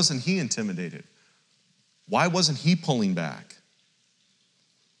 Why wasn't he intimidated? Why wasn't he pulling back?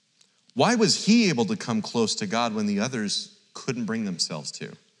 Why was he able to come close to God when the others couldn't bring themselves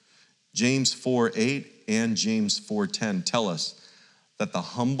to? James 4:8 and James 4:10 tell us that the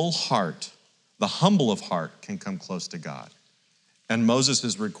humble of heart can come close to God. And Moses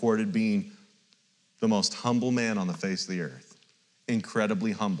is recorded being the most humble man on the face of the earth.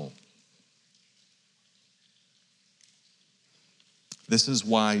 Incredibly humble. This is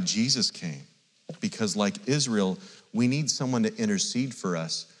why Jesus came, because like Israel, we need someone to intercede for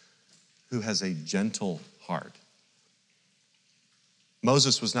us who has a gentle heart.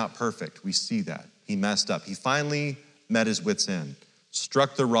 Moses was not perfect. We see that. He messed up. He finally met his wits' end,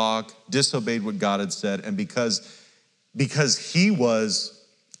 struck the rock, disobeyed what God had said, and because he was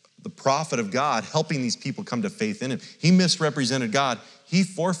the prophet of God helping these people come to faith in him, he misrepresented God. He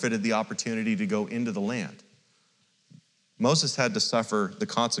forfeited the opportunity to go into the land. Moses had to suffer the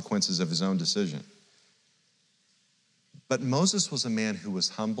consequences of his own decision. But Moses was a man who was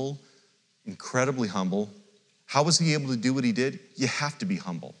humble, incredibly humble. How was he able to do what he did? You have to be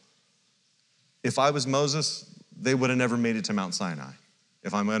humble. If I was Moses, they would have never made it to Mount Sinai.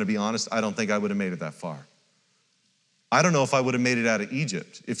 If I'm going to be honest, I don't think I would have made it that far. I don't know if I would have made it out of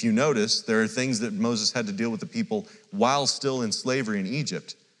Egypt. If you notice, there are things that Moses had to deal with the people while still in slavery in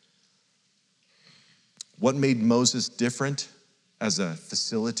Egypt. What made Moses different as a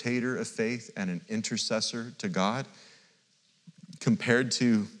facilitator of faith and an intercessor to God compared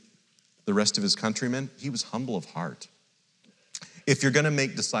to the rest of his countrymen? He was humble of heart. If you're going to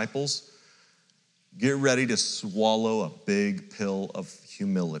make disciples, get ready to swallow a big pill of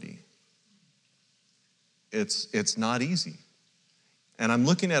humility. It's not easy. And I'm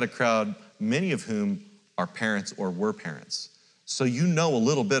looking at a crowd, many of whom are parents or were parents. So you know a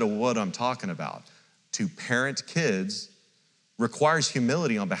little bit of what I'm talking about. To parent kids requires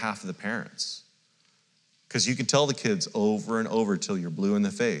humility on behalf of the parents. Because you can tell the kids over and over till you're blue in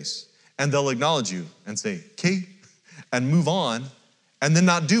the face. And they'll acknowledge you and say, okay, and move on, and then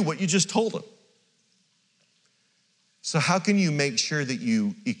not do what you just told them. So how can you make sure that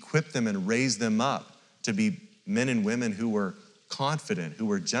you equip them and raise them up to be men and women who are confident,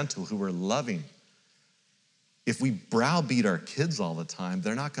 who are gentle, who are loving. If we browbeat our kids all the time,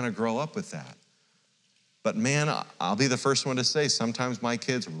 they're not going to grow up with that. But man, I'll be the first one to say, sometimes my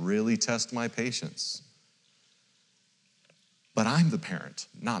kids really test my patience. But I'm the parent,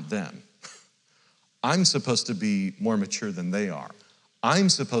 not them. I'm supposed to be more mature than they are. I'm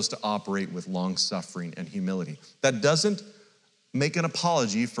supposed to operate with long suffering and humility. That doesn't make an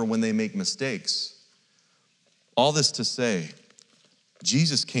apology for when they make mistakes. All this to say,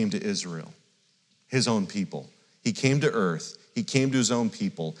 Jesus came to Israel, his own people. He came to earth, he came to his own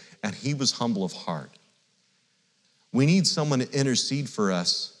people, and he was humble of heart. We need someone to intercede for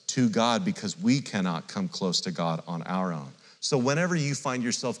us to God because we cannot come close to God on our own. So whenever you find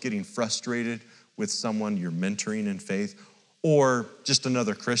yourself getting frustrated with someone you're mentoring in faith or just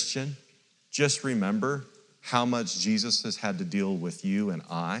another Christian, just remember how much Jesus has had to deal with you and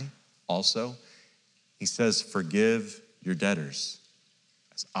I also. He says, forgive your debtors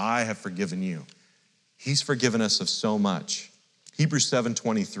as I have forgiven you. He's forgiven us of so much. Hebrews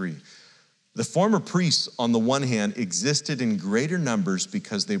 7:23. The former priests, on the one hand, existed in greater numbers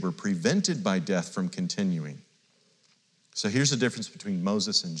because they were prevented by death from continuing. So here's the difference between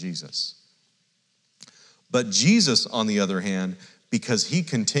Moses and Jesus. But Jesus, on the other hand, because he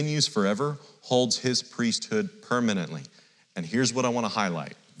continues forever, holds his priesthood permanently. And here's what I want to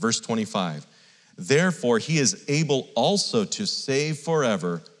highlight. Verse 25. Therefore, he is able also to save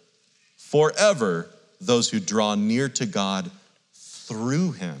forever those who draw near to God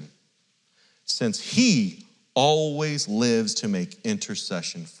through him, since he always lives to make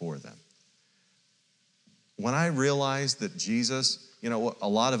intercession for them. When I realized that Jesus, a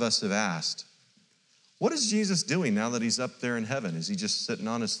lot of us have asked, what is Jesus doing now that he's up there in heaven? Is he just sitting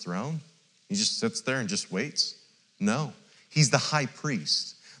on his throne? He just sits there and just waits? No, he's the high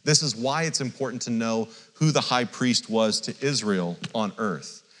priest. This is why it's important to know who the high priest was to Israel on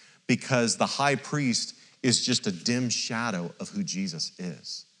earth, because the high priest is just a dim shadow of who Jesus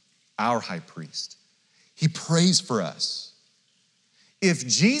is, our high priest. He prays for us. If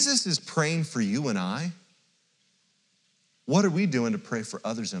Jesus is praying for you and I, what are we doing to pray for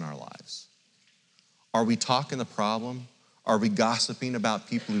others in our lives? Are we talking the problem? Are we gossiping about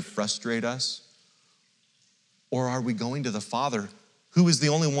people who frustrate us? Or are we going to the Father, who is the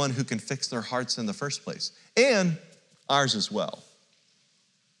only one who can fix their hearts in the first place? And ours as well.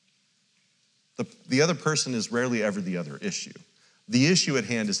 The other person is rarely ever the other issue. The issue at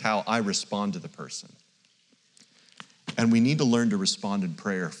hand is how I respond to the person. And we need to learn to respond in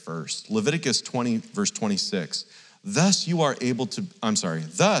prayer first. Leviticus 20, verse 26. Thus you are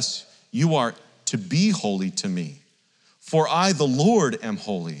to be holy to me. For I, the Lord, am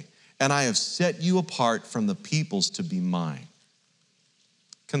holy, and I have set you apart from the peoples to be mine.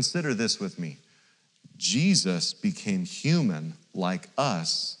 Consider this with me. Jesus became human like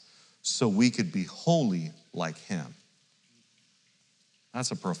us so we could be holy like him.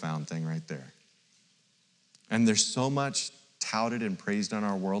 That's a profound thing right there. And there's so much touted and praised in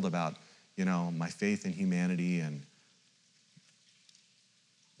our world about, my faith in humanity, and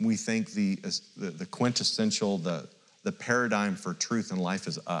we think the quintessential, the paradigm for truth in life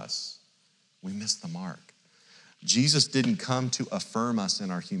is us. We miss the mark. Jesus didn't come to affirm us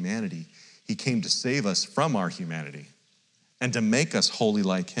in our humanity. He came to save us from our humanity and to make us holy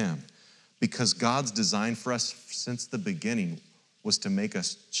like him, because God's design for us since the beginning was to make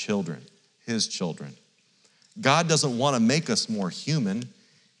us children, his children. God doesn't want to make us more human.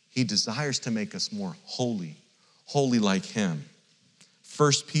 He desires to make us more holy like him.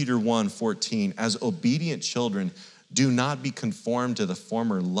 1 Peter 1:14, as obedient children, do not be conformed to the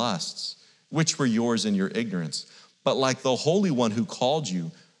former lusts, which were yours in your ignorance, but like the Holy One who called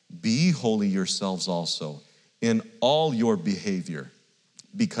you, be holy yourselves also in all your behavior,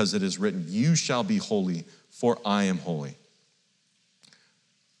 because it is written, you shall be holy, for I am holy.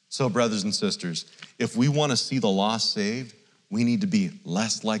 So, brothers and sisters, if we want to see the lost saved, we need to be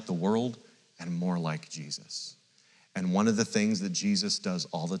less like the world and more like Jesus. And one of the things that Jesus does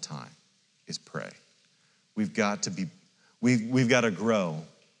all the time is pray. We've got to grow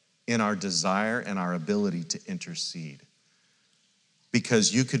in our desire and our ability to intercede.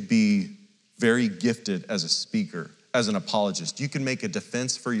 Because you could be very gifted as a speaker, as an apologist. You can make a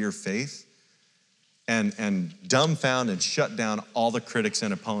defense for your faith and dumbfound and shut down all the critics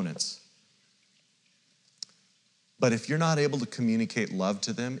and opponents. But if you're not able to communicate love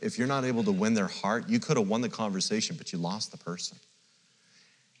to them, if you're not able to win their heart, you could have won the conversation, but you lost the person.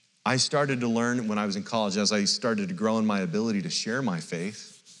 I started to learn when I was in college, as I started to grow in my ability to share my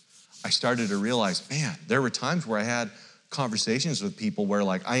faith, I started to realize, man, there were times where I had conversations with people where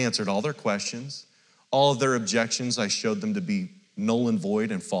I answered all their questions, all of their objections I showed them to be null and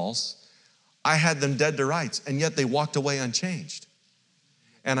void and false. I had them dead to rights, and yet they walked away unchanged.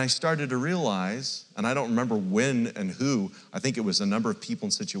 And I started to realize, and I don't remember when and who, I think it was a number of people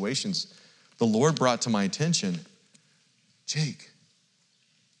and situations, the Lord brought to my attention, Jake,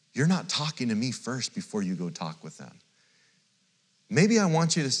 you're not talking to me first before you go talk with them. Maybe I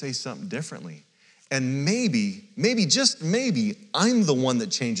want you to say something differently. And maybe, just maybe, I'm the one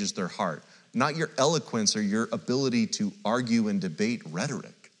that changes their heart, not your eloquence or your ability to argue and debate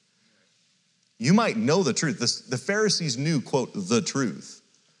rhetoric. You might know the truth. The Pharisees knew, quote, the truth,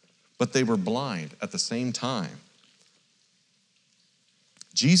 but they were blind at the same time.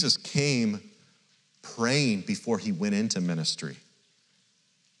 Jesus came praying before he went into ministry.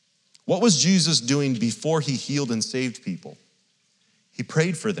 What was Jesus doing before he healed and saved people? He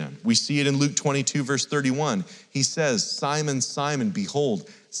prayed for them. We see it in Luke 22, verse 31. He says, Simon, Simon, behold,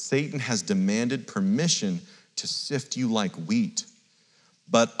 Satan has demanded permission to sift you like wheat,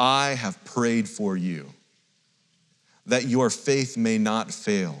 but I have prayed for you that your faith may not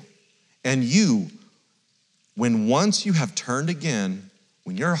fail. And you, when once you have turned again,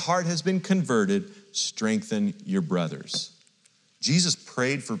 when your heart has been converted, strengthen your brothers. Jesus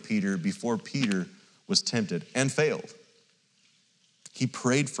prayed for Peter before Peter was tempted and failed. He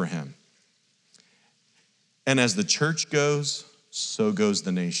prayed for him. And as the church goes, so goes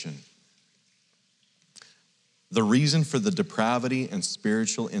the nation. The reason for the depravity and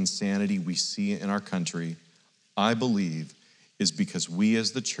spiritual insanity we see in our country, I believe, is because we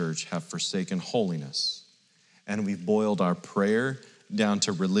as the church have forsaken holiness, and we've boiled our prayer down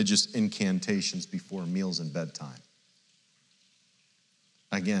to religious incantations before meals and bedtime.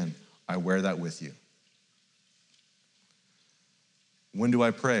 Again, I wear that with you. When do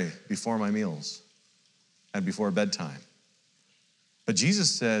I pray? Before my meals and before bedtime. But Jesus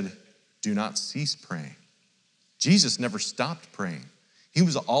said, do not cease praying. Jesus never stopped praying. He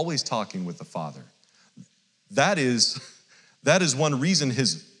was always talking with the Father. That is one reason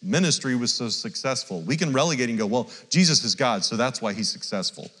his ministry was so successful. We can relegate and go, well, Jesus is God, so that's why he's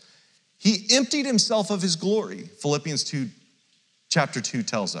successful. He emptied himself of his glory, Philippians 2, chapter 2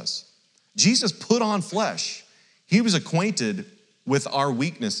 tells us. Jesus put on flesh. He was acquainted with our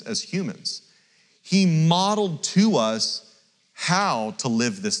weakness as humans. He modeled to us how to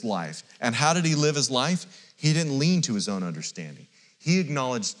live this life. And how did he live his life? He didn't lean to his own understanding. He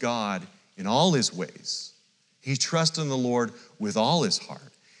acknowledged God in all his ways. He trusted in the Lord with all his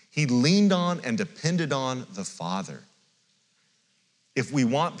heart. He leaned on and depended on the Father. If we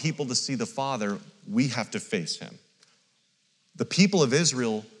want people to see the Father, we have to face him. The people of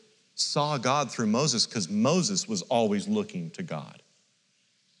Israel saw God through Moses because Moses was always looking to God.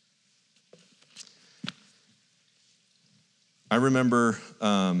 I remember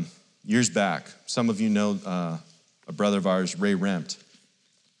years back, some of you know a brother of ours, Ray Rempt.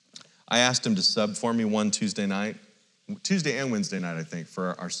 I asked him to sub for me one Tuesday and Wednesday night, I think,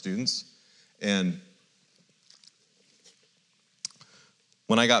 for our students. And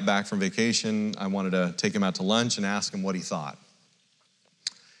when I got back from vacation, I wanted to take him out to lunch and ask him what he thought.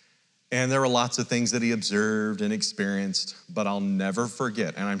 And there were lots of things that he observed and experienced, but I'll never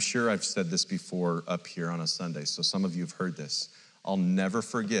forget, and I'm sure I've said this before up here on a Sunday, so some of you have heard this. I'll never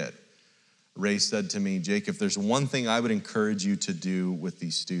forget. Ray said to me, Jake, if there's one thing I would encourage you to do with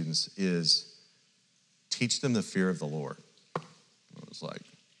these students is teach them the fear of the Lord. I was like,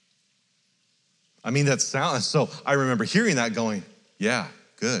 that sounds, so I remember hearing that going, yeah,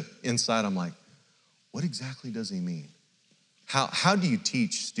 good. Inside I'm like, what exactly does he mean? How do you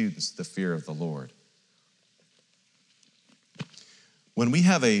teach students the fear of the Lord? When we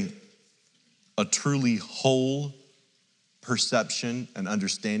have a truly whole perception and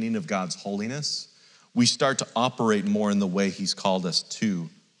understanding of God's holiness, we start to operate more in the way he's called us to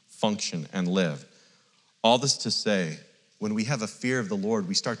function and live. All this to say, when we have a fear of the Lord,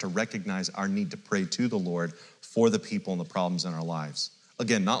 we start to recognize our need to pray to the Lord for the people and the problems in our lives.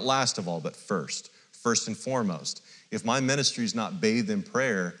 Again, not last of all, but first and foremost. If my ministry is not bathed in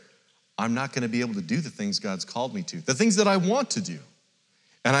prayer, I'm not going to be able to do the things God's called me to, the things that I want to do.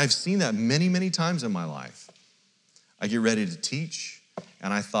 And I've seen that many, many times in my life. I get ready to teach,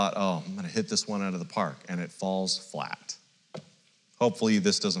 and I thought, I'm going to hit this one out of the park, and it falls flat. Hopefully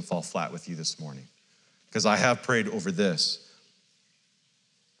this doesn't fall flat with you this morning, because I have prayed over this.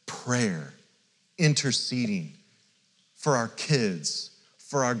 Prayer, interceding for our kids,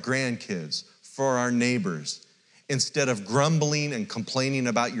 for our grandkids, for our neighbors, instead of grumbling and complaining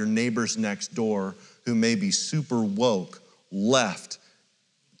about your neighbors next door who may be super woke, left,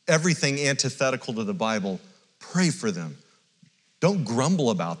 everything antithetical to the Bible. Pray for them. Don't grumble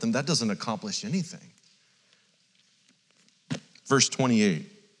about them. That doesn't accomplish anything. verse 28.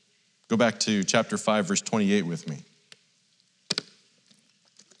 Go back to chapter 5, verse 28 with me.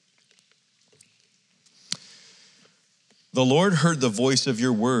 The Lord heard the voice of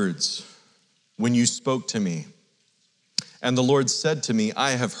your words when you spoke to me. And the Lord said to me,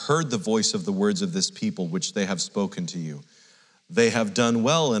 I have heard the voice of the words of this people, which they have spoken to you. They have done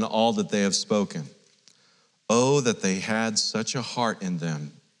well in all that they have spoken. Oh, that they had such a heart in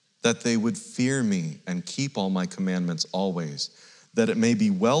them, that they would fear me and keep all my commandments always, that it may be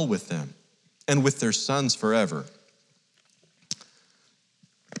well with them and with their sons forever.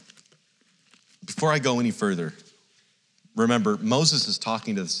 Before I go any further, remember, Moses is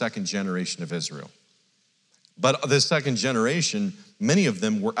talking to the second generation of Israel. But the second generation, many of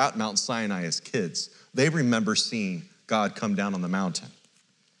them were at Mount Sinai as kids. They remember seeing God come down on the mountain.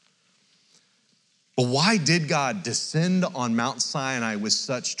 But why did God descend on Mount Sinai with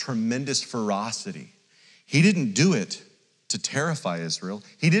such tremendous ferocity? He didn't do it to terrify Israel.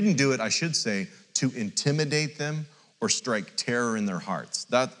 He didn't do it, I should say, to intimidate them or strike terror in their hearts.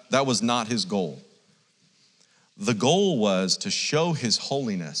 That was not his goal. The goal was to show his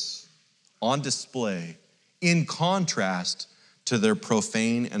holiness on display in contrast to their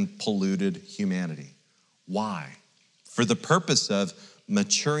profane and polluted humanity. Why? For the purpose of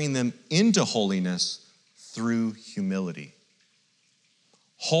maturing them into holiness through humility.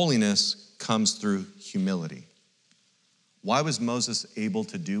 Holiness comes through humility. Why was Moses able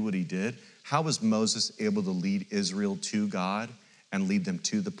to do what he did? How was Moses able to lead Israel to God and lead them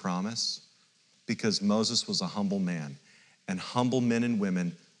to the promise? Because Moses was a humble man, and humble men and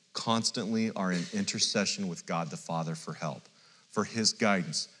women constantly are in intercession with God the Father for help, for his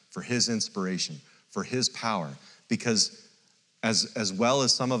guidance, for his inspiration, for his power. Because as well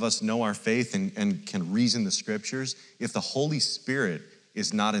as some of us know our faith and can reason the scriptures, if the Holy Spirit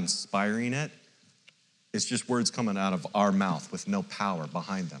is not inspiring it, it's just words coming out of our mouth with no power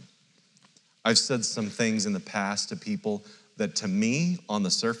behind them. I've said some things in the past to people that to me, on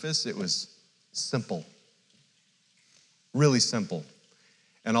the surface, it was simple, really simple.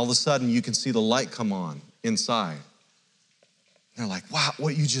 And all of a sudden, you can see the light come on inside. They're like, wow,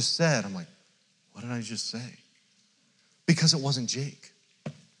 what you just said. I'm like, what did I just say? Because it wasn't Jake.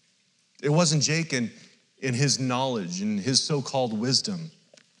 It wasn't Jake in his knowledge, in his so-called wisdom,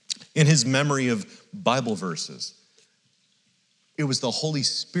 in his memory of Bible verses. It was the Holy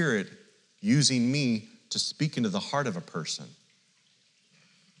Spirit using me to speak into the heart of a person.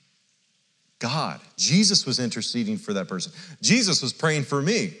 God, Jesus was interceding for that person. Jesus was praying for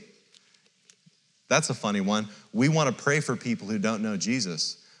me. That's a funny one. We want to pray for people who don't know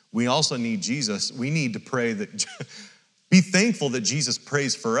Jesus. We also need Jesus. We need to pray that, be thankful that Jesus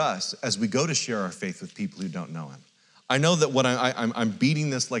prays for us as we go to share our faith with people who don't know him. I know that what I'm beating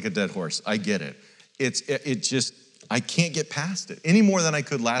this like a dead horse. I get it. It just, I can't get past it any more than I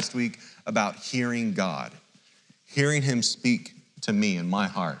could last week about hearing God, hearing him speak to me in my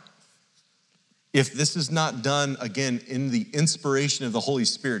heart. If this is not done, again, in the inspiration of the Holy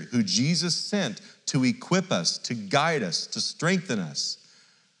Spirit, who Jesus sent to equip us, to guide us, to strengthen us,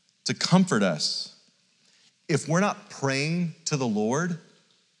 to comfort us, if we're not praying to the Lord,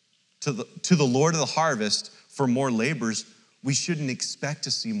 to the Lord of the harvest for more laborers, we shouldn't expect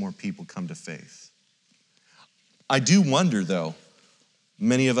to see more people come to faith. I do wonder, though,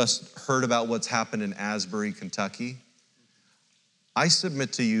 many of us heard about what's happened in Asbury, Kentucky. I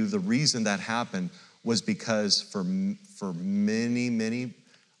submit to you the reason that happened was because for many,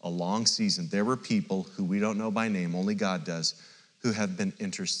 a long season, there were people who we don't know by name, only God does, who have been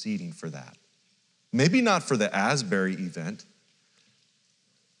interceding for that. Maybe not for the Asbury event,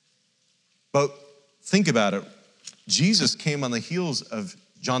 but think about it. Jesus came on the heels of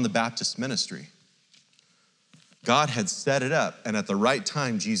John the Baptist's ministry. God had set it up, and at the right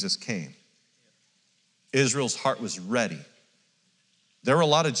time, Jesus came. Israel's heart was ready. There were a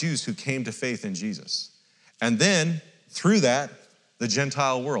lot of Jews who came to faith in Jesus. And then, through that, the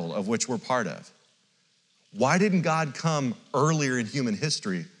Gentile world, of which we're part of. Why didn't God come earlier in human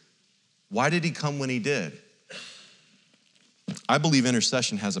history? Why did he come when he did? I believe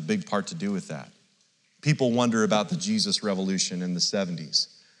intercession has a big part to do with that. People wonder about the Jesus revolution in the 70s.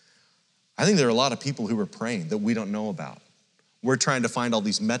 I think there are a lot of people who were praying that we don't know about. We're trying to find all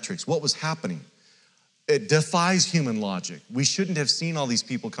these metrics. What was happening? It defies human logic. We shouldn't have seen all these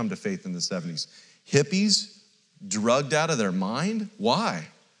people come to faith in the 70s. Hippies, drugged out of their mind? Why?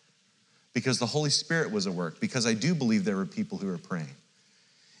 Because the Holy Spirit was at work. Because I do believe there were people who were praying.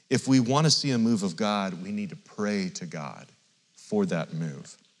 If we want to see a move of God, we need to pray to God for that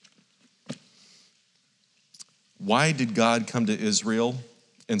move. Why did God come to Israel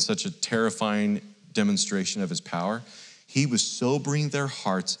in such a terrifying demonstration of his power? He was sobering their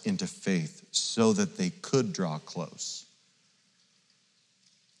hearts into faith so that they could draw close.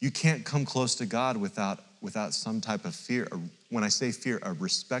 You can't come close to God without some type of fear. When I say fear, a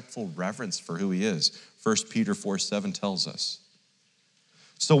respectful reverence for who he is. 1 Peter 4:7 tells us.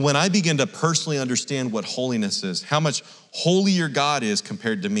 So when I begin to personally understand what holiness is, how much holier God is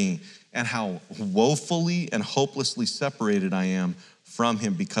compared to me, and how woefully and hopelessly separated I am from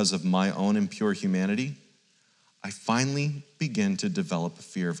him because of my own impure humanity, I finally begin to develop a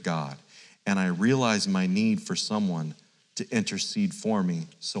fear of God, and I realize my need for someone to intercede for me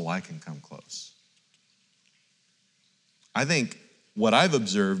so I can come close. I think what I've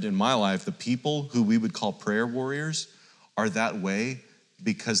observed in my life, the people who we would call prayer warriors are that way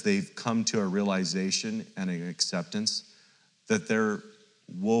because they've come to a realization and an acceptance that they're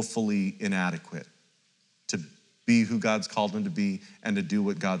woefully inadequate to be who God's called them to be and to do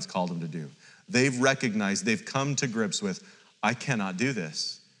what God's called them to do. They've recognized, they've come to grips with, I cannot do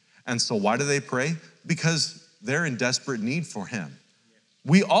this. And so why do they pray? Because they're in desperate need for him.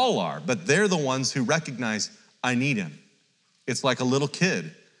 We all are, but they're the ones who recognize, I need him. It's like a little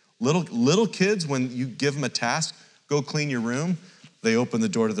kid. Little kids, when you give them a task, go clean your room, they open the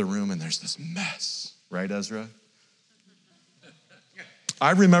door to the room and there's this mess, right, Ezra?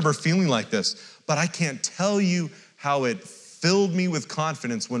 I remember feeling like this, but I can't tell you how it filled me with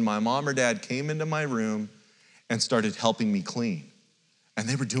confidence when my mom or dad came into my room and started helping me clean. And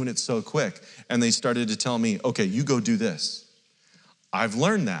they were doing it so quick. And they started to tell me, okay, you go do this. I've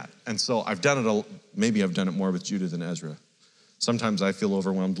learned that. And so I've done it, maybe I've done it more with Judah than Ezra. Sometimes I feel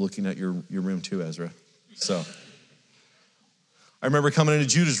overwhelmed looking at your room too, Ezra. So I remember coming into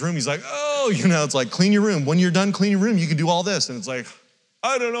Judah's room. He's like, oh, it's like, clean your room. When you're done cleaning your room, you can do all this. And it's like,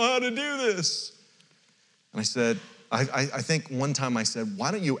 I don't know how to do this. And I said, I think one time I said,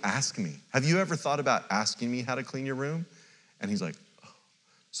 why don't you ask me? Have you ever thought about asking me how to clean your room? And he's like, oh.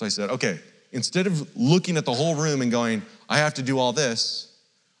 So I said, okay, instead of looking at the whole room and going, I have to do all this,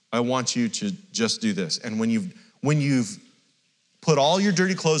 I want you to just do this. And when you've put all your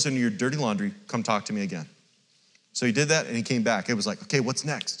dirty clothes into your dirty laundry, come talk to me again. So he did that and he came back. It was like, okay, what's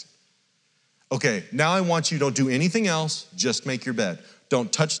next? Okay, now I want you, don't do anything else, just make your bed. Don't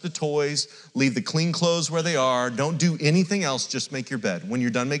touch the toys, leave the clean clothes where they are. Don't do anything else, just make your bed. When you're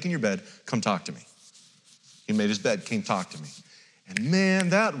done making your bed, come talk to me. He made his bed, came talk to me. And man,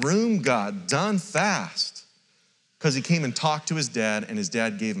 that room got done fast because he came and talked to his dad and his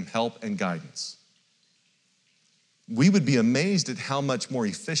dad gave him help and guidance. We would be amazed at how much more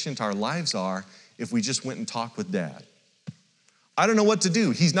efficient our lives are if we just went and talked with dad. I don't know what to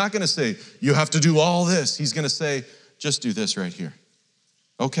do. He's not gonna say, you have to do all this. He's gonna say, just do this right here.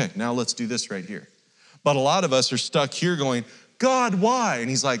 Okay, now let's do this right here. But a lot of us are stuck here going, God, why? And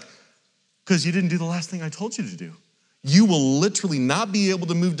he's like, because you didn't do the last thing I told you to do. You will literally not be able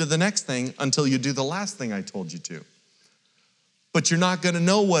to move to the next thing until you do the last thing I told you to. But you're not gonna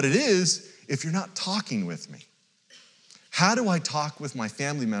know what it is if you're not talking with me. How do I talk with my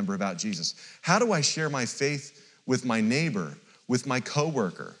family member about Jesus? How do I share my faith with my neighbor, with my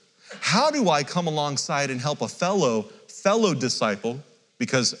coworker? How do I come alongside and help a fellow disciple?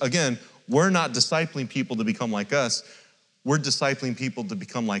 Because again, we're not discipling people to become like us. We're discipling people to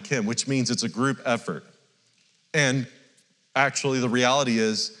become like him, which means it's a group effort. And actually the reality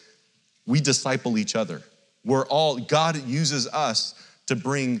is we disciple each other. God uses us to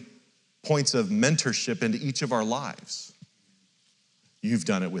bring points of mentorship into each of our lives. You've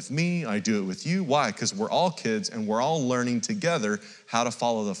done it with me, I do it with you. Why? Because we're all kids and we're all learning together how to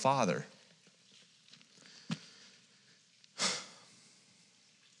follow the Father.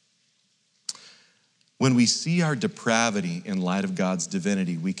 When we see our depravity in light of God's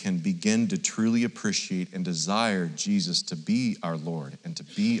divinity, we can begin to truly appreciate and desire Jesus to be our Lord and to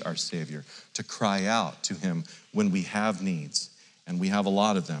be our Savior, to cry out to him when we have needs, and we have a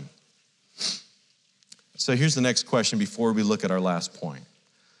lot of them. So here's the next question before we look at our last point.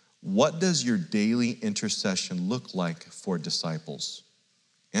 What does your daily intercession look like for disciples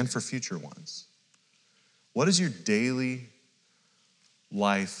and for future ones? What does your daily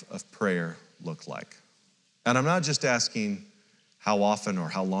life of prayer look like? And I'm not just asking how often or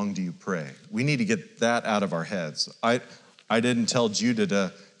how long do you pray. We need to get that out of our heads. I didn't tell Judah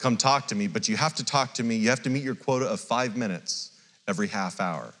to come talk to me, but you have to talk to me. You have to meet your quota of 5 minutes every half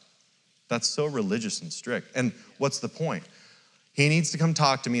hour. That's so religious and strict. And what's the point? He needs to come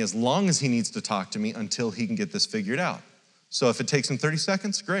talk to me as long as he needs to talk to me until he can get this figured out. So if it takes him 30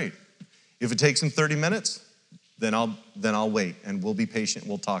 seconds, great. If it takes him 30 minutes, then I'll wait and we'll be patient.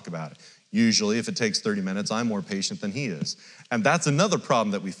 We'll talk about it. Usually if it takes 30 minutes, I'm more patient than he is. And that's another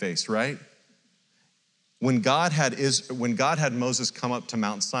problem that we face, right? When God had Moses come up to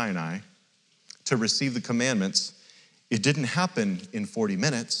Mount Sinai to receive the commandments, it didn't happen in 40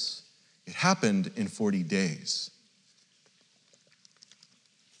 minutes. It happened in 40 days.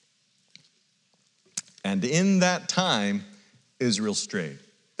 And in that time, Israel strayed.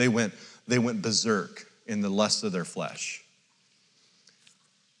 They went berserk in the lusts of their flesh.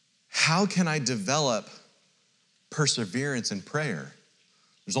 How can I develop perseverance in prayer?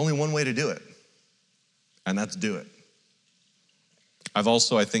 There's only one way to do it, and that's do it. I've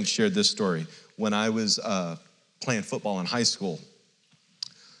also, I think, shared this story. When I was playing football in high school,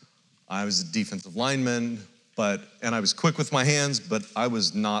 I was a defensive lineman, and I was quick with my hands, but I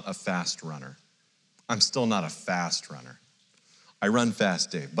was not a fast runner. I'm still not a fast runner. I run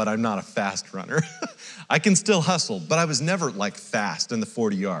fast, Dave, but I'm not a fast runner. I can still hustle, but I was never like fast in the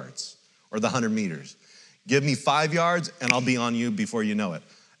 40 yards or the 100 meters. Give me 5 yards and I'll be on you before you know it.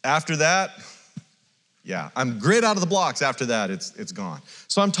 After that, yeah, I'm great out of the blocks. After that, it's gone.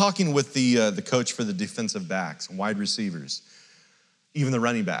 So I'm talking with the coach for the defensive backs, wide receivers, even the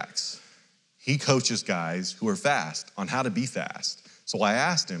running backs. He coaches guys who are fast on how to be fast. So I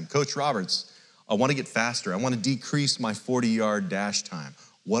asked him, Coach Roberts, I want to get faster. I want to decrease my 40-yard dash time.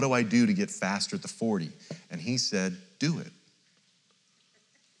 What do I do to get faster at the 40? And he said, do it.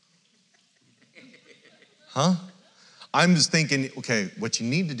 Huh? I'm just thinking, okay, what you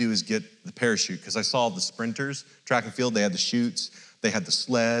need to do is get the parachute, because I saw the sprinters, track and field, they had the chutes, they had the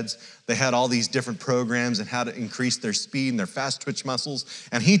sleds, they had all these different programs and how to increase their speed and their fast twitch muscles.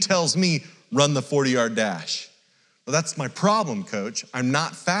 And he tells me, run the 40-yard dash. Well, that's my problem, coach. I'm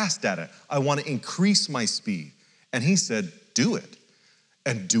not fast at it. I want to increase my speed. And he said, do it,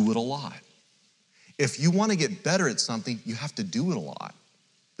 and do it a lot. If you want to get better at something, you have to do it a lot.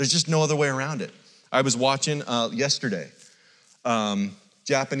 There's just no other way around it. I was watching yesterday,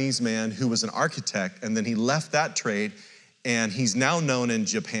 Japanese man who was an architect, and then he left that trade, and he's now known in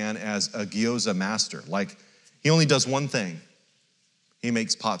Japan as a gyoza master. Like, he only does one thing. He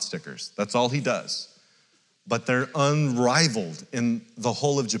makes pot stickers. That's all he does. But they're unrivaled in the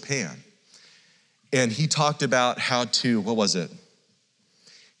whole of Japan. And he talked about how to,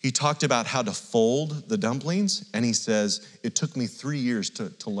 He talked about how to fold the dumplings, and he says, it took me 3 years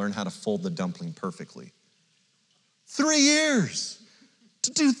to learn how to fold the dumpling perfectly. 3 years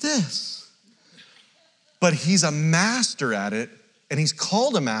to do this. But he's a master at it, and he's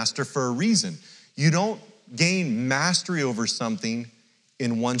called a master for a reason. You don't gain mastery over something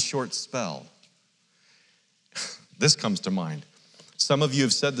in one short spell. This comes to mind. Some of you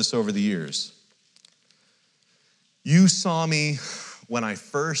have said this over the years. You saw me when I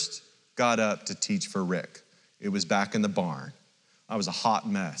first got up to teach for Rick. It was back in the barn. I was a hot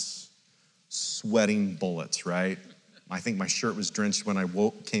mess, sweating bullets, right? I think my shirt was drenched when I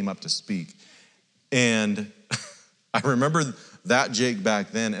came up to speak. And I remember that Jake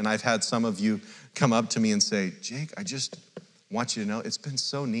back then, and I've had some of you come up to me and say, Jake, I just want you to know, it's been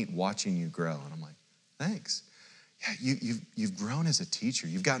so neat watching you grow. And I'm like, thanks. Yeah, you've grown as a teacher.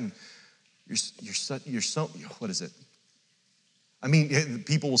 You've gotten, you're so, what is it? I mean,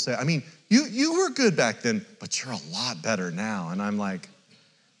 people will say, I mean, you were good back then, but you're a lot better now. And I'm like,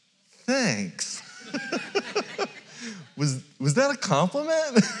 thanks. Was that a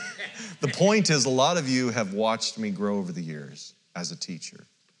compliment? The point is, a lot of you have watched me grow over the years as a teacher.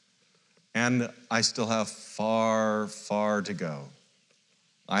 And I still have far, far to go.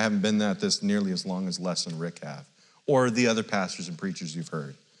 I haven't been at this nearly as long as Les and Rick have, or the other pastors and preachers you've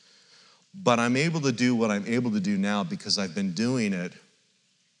heard. But I'm able to do what I'm able to do now because I've been doing it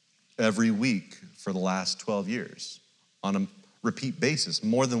every week for the last 12 years on a repeat basis,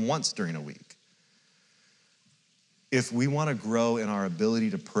 more than once during a week. If we want to grow in our ability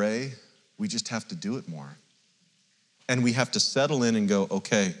to pray, we just have to do it more. And we have to settle in and go,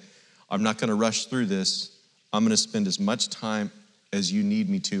 okay, I'm not going to rush through this. I'm going to spend as much time as you need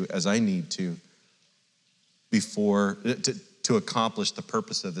me to, as I need to, to accomplish the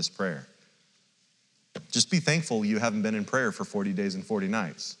purpose of this prayer. Just be thankful you haven't been in prayer for 40 days and 40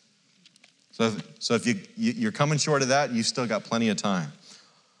 nights. So if you're coming short of that, you've still got plenty of time.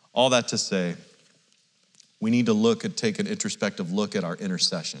 All that to say, we need to take an introspective look at our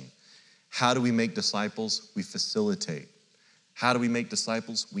intercession. How do we make disciples? We facilitate. How do we make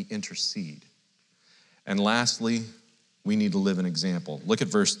disciples? We intercede. And lastly, we need to live an example. Look at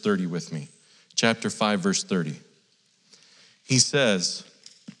verse 30 with me. Chapter 5, verse 30. He says,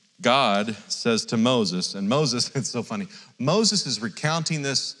 God says to Moses, and Moses, it's so funny, Moses is recounting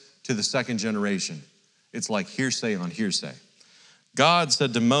this to the second generation. It's like hearsay on hearsay. God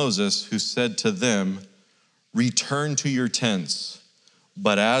said to Moses, who said to them, return to your tents,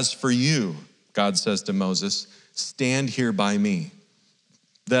 but as for you, God says to Moses, stand here by me,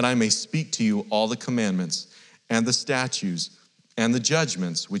 that I may speak to you all the commandments and the statutes and the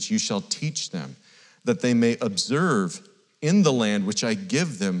judgments which you shall teach them, that they may observe in the land which I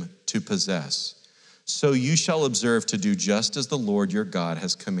give them to possess. So you shall observe to do just as the Lord your God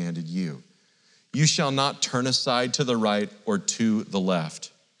has commanded you. You shall not turn aside to the right or to the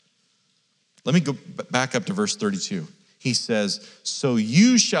left. Let me go back up to verse 32. He says, so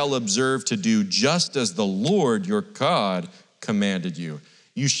you shall observe to do just as the Lord your God commanded you.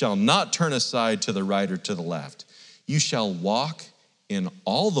 You shall not turn aside to the right or to the left. You shall walk in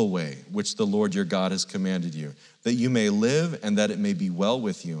all the way which the Lord your God has commanded you, that you may live and that it may be well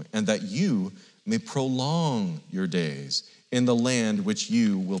with you, and that you may prolong your days in the land which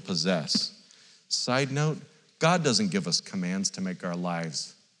you will possess. Side note, God doesn't give us commands to make our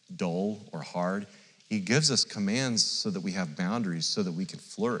lives dull or hard. He gives us commands so that we have boundaries, so that we can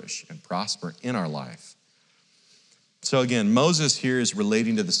flourish and prosper in our life. So again, Moses here is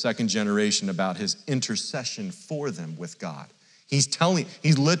relating to the second generation about his intercession for them with God. He's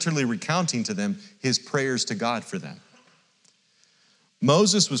literally recounting to them his prayers to God for them.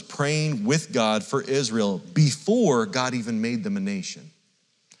 Moses was praying with God for Israel before God even made them a nation.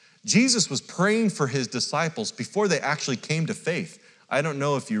 Jesus was praying for his disciples before they actually came to faith. I don't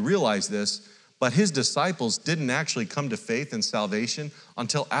know if you realize this, but his disciples didn't actually come to faith and salvation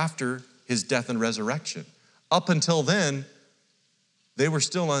until after his death and resurrection. Up until then, they were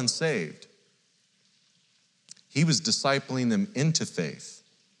still unsaved. He was discipling them into faith.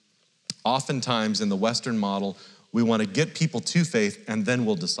 Oftentimes in the Western model, we want to get people to faith and then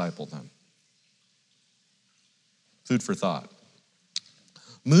we'll disciple them. Food for thought.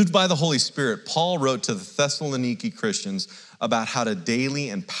 Moved by the Holy Spirit, Paul wrote to the Thessaloniki Christians about how to daily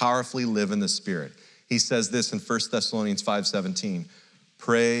and powerfully live in the Spirit. He says this in 1 Thessalonians 5:17,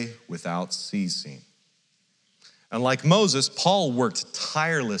 pray without ceasing. And like Moses, Paul worked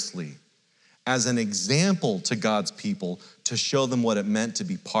tirelessly as an example to God's people to show them what it meant to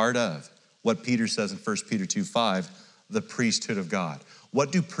be part of what Peter says in 1 Peter 2:5, the priesthood of God.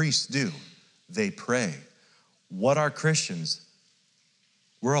 What do priests do? They pray. What are Christians?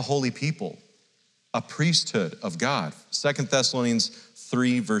 We're a holy people, a priesthood of God. 2 Thessalonians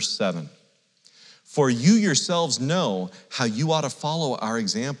 3, verse 7. For you yourselves know how you ought to follow our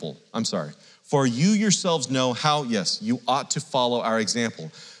example. For you yourselves know how, yes, you ought to follow our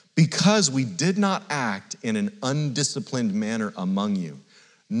example, because we did not act in an undisciplined manner among you,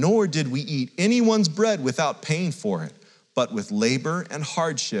 nor did we eat anyone's bread without paying for it, but with labor and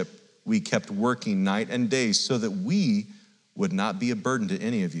hardship we kept working night and day so that we would not be a burden to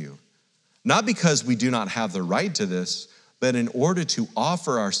any of you. Not because we do not have the right to this, but in order to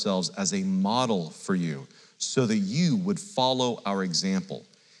offer ourselves as a model for you so that you would follow our example.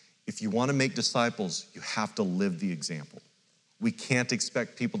 If you want to make disciples, you have to live the example. We can't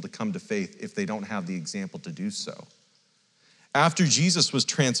expect people to come to faith if they don't have the example to do so. After Jesus was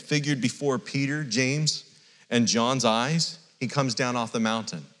transfigured before Peter, James, and John's eyes, he comes down off the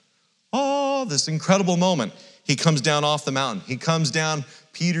mountain. Oh, this incredible moment. He comes down off the mountain. He comes down,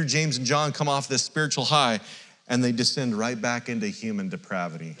 Peter, James, and John come off this spiritual high, and they descend right back into human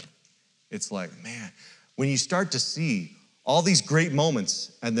depravity. It's like, man, when you start to see all these great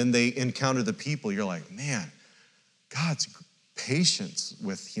moments, and then they encounter the people, you're like, man, God's patience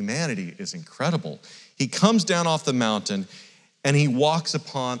with humanity is incredible. He comes down off the mountain, and he walks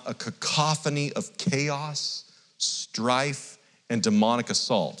upon a cacophony of chaos, strife, and demonic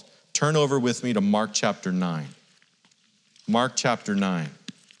assault. Turn over with me to Mark chapter 9. Mark chapter 9.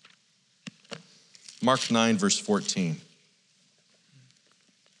 Mark 9, verse 14.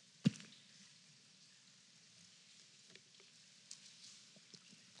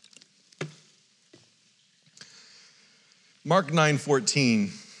 Mark 9:14.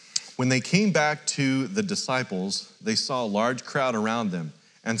 When they came back to the disciples, they saw a large crowd around them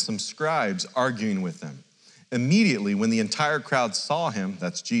and some scribes arguing with them. Immediately, when the entire crowd saw him,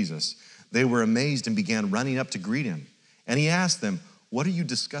 that's Jesus, they were amazed and began running up to greet him. And he asked them, what are you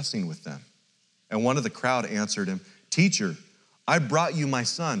discussing with them? And one of the crowd answered him, Teacher, I brought you my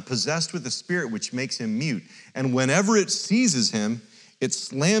son, possessed with a spirit which makes him mute. And whenever it seizes him, it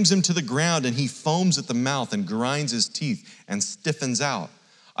slams him to the ground, and he foams at the mouth and grinds his teeth and stiffens out.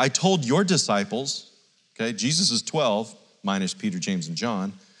 I told your disciples, okay, Jesus is 12, minus Peter, James, and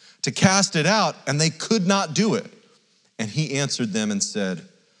John, to cast it out, and they could not do it. And he answered them and said,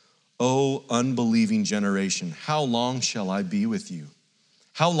 O unbelieving generation, how long shall I be with you?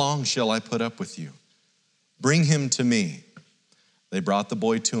 How long shall I put up with you? Bring him to me. They brought the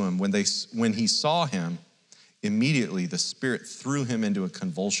boy to him. When he saw him, Immediately, the spirit threw him into a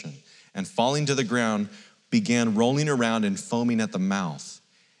convulsion, and falling to the ground, began rolling around and foaming at the mouth.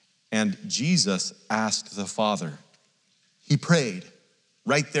 And Jesus asked the Father. He prayed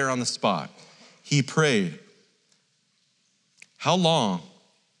right there on the spot. He prayed, how long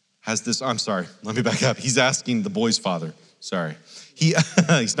has this, I'm sorry, let me back up. He's asking the boy's father, sorry.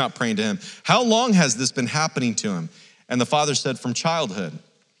 He's not praying to him. How long has this been happening to him? And the father said, from childhood.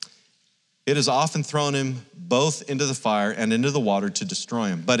 It has often thrown him both into the fire and into the water to destroy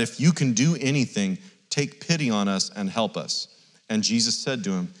him. But if you can do anything, take pity on us and help us. And Jesus said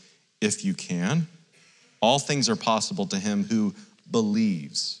to him, if you can, all things are possible to him who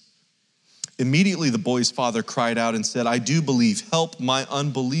believes. Immediately the boy's father cried out and said, I do believe, help my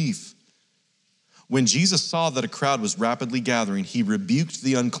unbelief. When Jesus saw that a crowd was rapidly gathering, he rebuked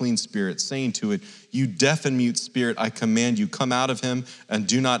the unclean spirit, saying to it, you deaf and mute spirit, I command you, come out of him and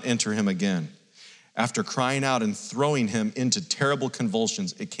do not enter him again. After crying out and throwing him into terrible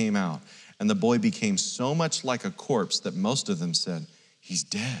convulsions, it came out. And the boy became so much like a corpse that most of them said, he's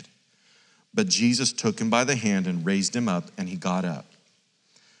dead. But Jesus took him by the hand and raised him up, and he got up.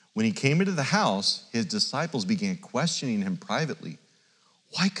 When he came into the house, his disciples began questioning him privately.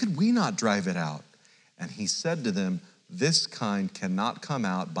 Why could we not drive it out? And he said to them, this kind cannot come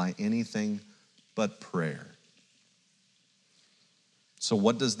out by anything but prayer. So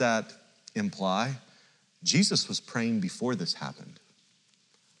what does that imply? Jesus was praying before this happened.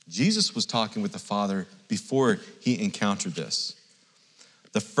 Jesus was talking with the Father before he encountered this.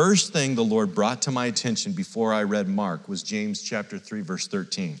 The first thing the Lord brought to my attention before I read Mark was James chapter 3, verse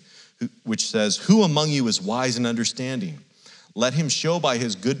 13, which says, who among you is wise and understanding? Let him show by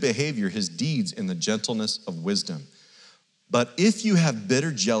his good behavior his deeds in the gentleness of wisdom. But if you have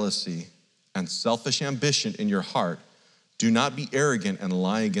bitter jealousy and selfish ambition in your heart, do not be arrogant and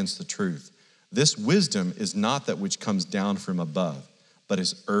lie against the truth. This wisdom is not that which comes down from above, but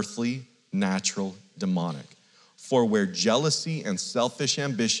is earthly, natural, demonic. For where jealousy and selfish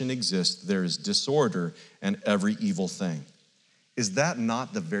ambition exist, there is disorder and every evil thing. Is that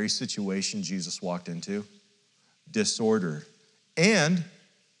not the very situation Jesus walked into? Disorder and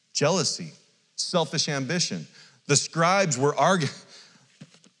jealousy, selfish ambition. The scribes were arguing.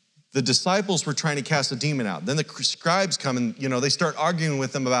 The disciples were trying to cast a demon out. Then the scribes come and, they start arguing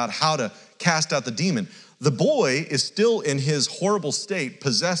with them about how to cast out the demon. The boy is still in his horrible state,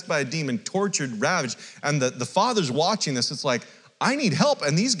 possessed by a demon, tortured, ravaged. And the father's watching this. It's like, I need help.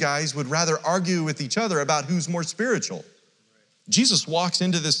 And these guys would rather argue with each other about who's more spiritual. Jesus walks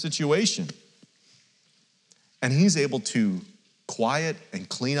into this situation. And he's able to quiet and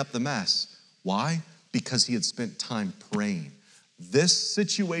clean up the mess. Why? Because he had spent time praying. This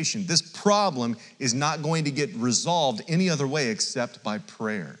situation, this problem is not going to get resolved any other way except by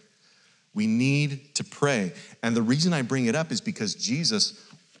prayer. We need to pray. And the reason I bring it up is because Jesus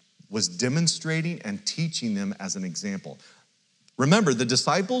was demonstrating and teaching them as an example. Remember, the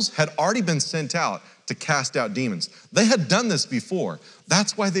disciples had already been sent out to cast out demons. They had done this before.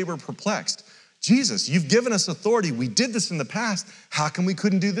 That's why they were perplexed. Jesus, you've given us authority. We did this in the past. How come we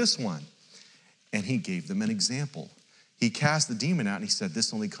couldn't do this one? And he gave them an example. He cast the demon out and he said,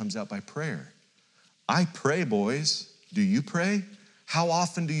 this only comes out by prayer. I pray, boys. Do you pray? How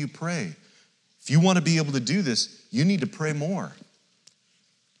often do you pray? If you want to be able to do this, you need to pray more.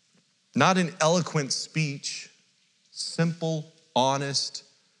 Not an eloquent speech, simple, honest,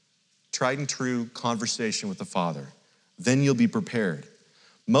 tried and true conversation with the Father. Then you'll be prepared.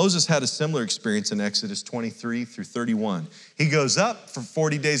 Moses had a similar experience in Exodus 23 through 31. He goes up for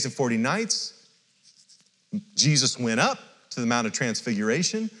 40 days and 40 nights. Jesus went up to the Mount of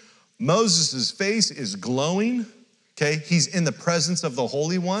Transfiguration. Moses' face is glowing, okay? He's in the presence of the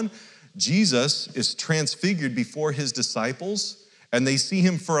Holy One. Jesus is transfigured before his disciples, and they see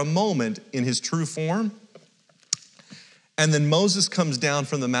him for a moment in his true form. And then Moses comes down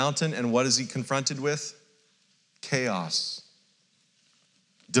from the mountain, and what is he confronted with? Chaos.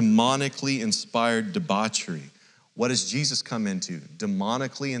 Demonically inspired debauchery. What does Jesus come into?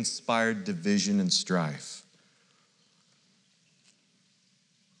 Demonically inspired division and strife.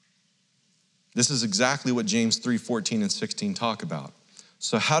 This is exactly what James 3:14 and 16 talk about.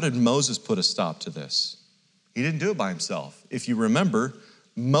 So how did Moses put a stop to this? He didn't do it by himself. If you remember,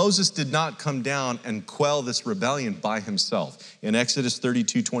 Moses did not come down and quell this rebellion by himself. In Exodus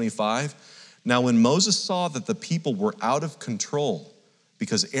 32:25, now when Moses saw that the people were out of control,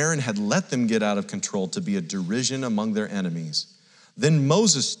 because Aaron had let them get out of control to be a derision among their enemies, then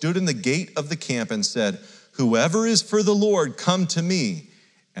Moses stood in the gate of the camp and said, whoever is for the Lord, come to me.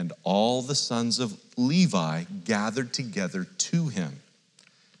 And all the sons of Levi gathered together to him.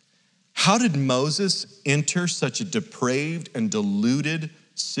 How did Moses enter such a depraved and deluded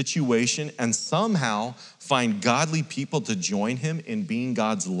situation and somehow find godly people to join him in being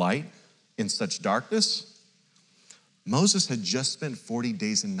God's light in such darkness? Moses had just spent 40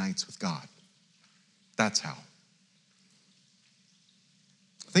 days and nights with God. That's how.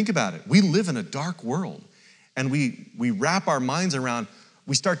 Think about it. We live in a dark world, and we wrap our minds around,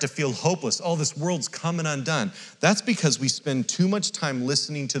 we start to feel hopeless. Oh, this world's coming undone. That's because we spend too much time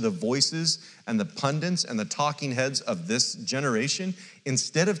listening to the voices and the pundits and the talking heads of this generation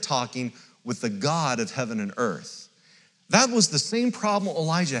instead of talking with the God of heaven and earth. That was the same problem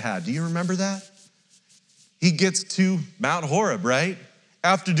Elijah had. Do you remember that? He gets to Mount Horeb, right?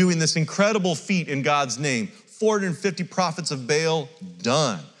 After doing this incredible feat in God's name, 450 prophets of Baal,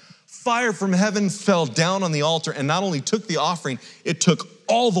 done. Fire from heaven fell down on the altar and not only took the offering, it took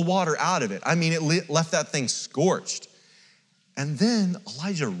all the water out of it. I mean, it left that thing scorched. And then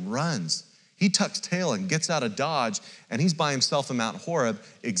Elijah runs. He tucks tail and gets out of Dodge, and he's by himself in Mount Horeb,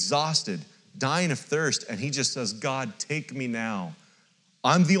 exhausted, dying of thirst, and he just says, God, take me now.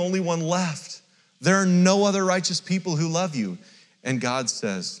 I'm the only one left. There are no other righteous people who love you. And God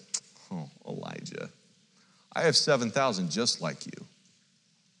says, oh, Elijah, I have 7,000 just like you.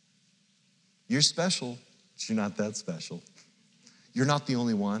 You're special, but you're not that special. You're not the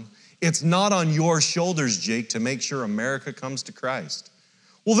only one. It's not on your shoulders, Jake, to make sure America comes to Christ.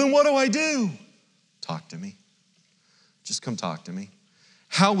 Well, then what do I do? Talk to me. Just come talk to me.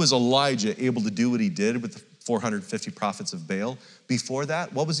 How was Elijah able to do what he did with the 450 prophets of Baal? Before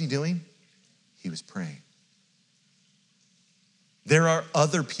that, what was he doing? He was praying. There are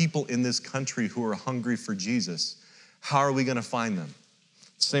other people in this country who are hungry for Jesus. How are we going to find them?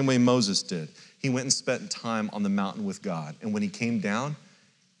 Same way Moses did. He went and spent time on the mountain with God. And when he came down,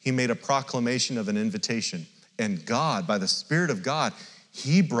 he made a proclamation of an invitation. And God, by the Spirit of God,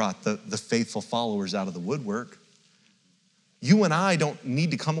 he brought the faithful followers out of the woodwork. You and I don't need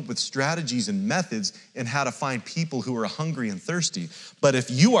to come up with strategies and methods in how to find people who are hungry and thirsty. But if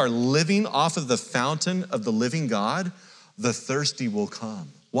you are living off of the fountain of the living God, the thirsty will come.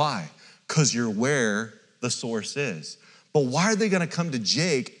 Why? Because you're where the source is. But why are they going to come to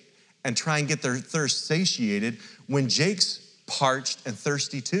Jake and try and get their thirst satiated when Jake's parched and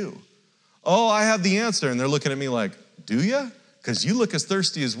thirsty too? Oh, I have the answer. And they're looking at me like, do you? Because you look as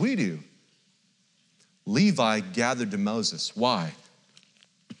thirsty as we do. Levi gathered to Moses. Why?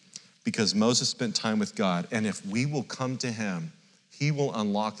 Because Moses spent time with God. And if we will come to him, he will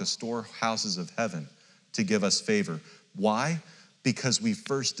unlock the storehouses of heaven to give us favor. Why? Because we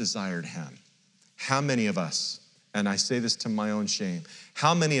first desired him. How many of us, and I say this to my own shame,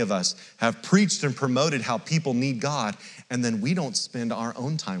 how many of us have preached and promoted how people need God, and then we don't spend our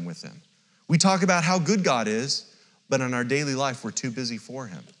own time with him? We talk about how good God is, but in our daily life, we're too busy for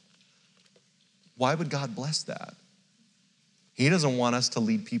him. Why would God bless that? He doesn't want us to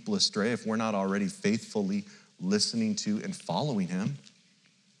lead people astray if we're not already faithfully listening to and following him.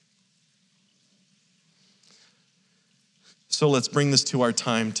 So let's bring this to our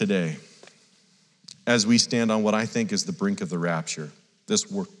time today as we stand on what I think is the brink of the rapture. This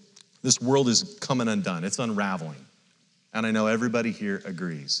world is coming undone. It's unraveling. And I know everybody here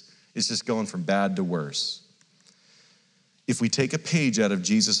agrees. It's just going from bad to worse. If we take a page out of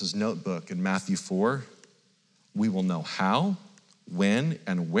Jesus' notebook in Matthew 4, we will know how, when,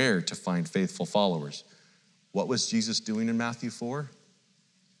 and where to find faithful followers. What was Jesus doing in Matthew 4?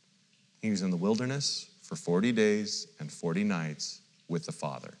 He was in the wilderness for 40 days and 40 nights with the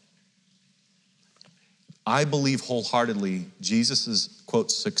Father. I believe wholeheartedly Jesus'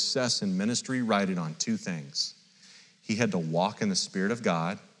 quote, success in ministry rided on two things. He had to walk in the Spirit of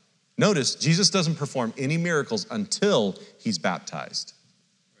God. Notice, Jesus doesn't perform any miracles until he's baptized.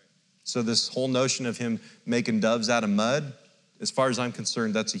 So this whole notion of him making doves out of mud, as far as I'm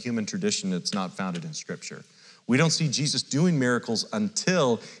concerned, that's a human tradition that's not founded in Scripture. We don't see Jesus doing miracles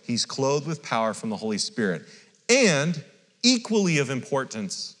until he's clothed with power from the Holy Spirit. And equally of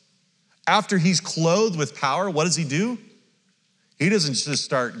importance, after he's clothed with power, what does he do? He doesn't just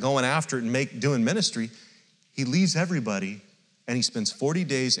start going after it and doing ministry. He leaves everybody and he spends 40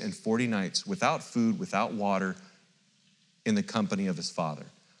 days and 40 nights without food, without water, in the company of his Father.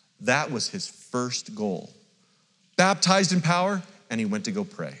 That was his first goal. Baptized in power, and he went to go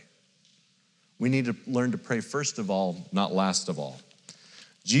pray. We need to learn to pray first of all, not last of all.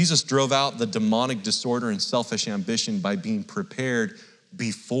 Jesus drove out the demonic disorder and selfish ambition by being prepared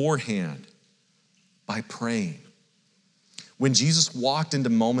beforehand, by praying. When Jesus walked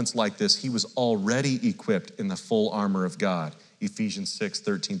into moments like this, he was already equipped in the full armor of God. Ephesians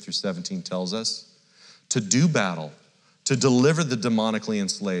 6:13-17 tells us to do battle, to deliver the demonically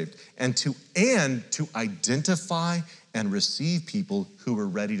enslaved, and to identify and receive people who are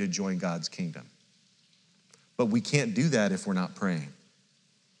ready to join God's kingdom. But we can't do that if we're not praying.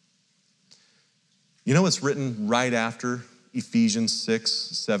 You know what's written right after Ephesians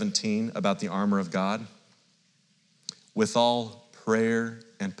 6:17 about the armor of God? With all prayer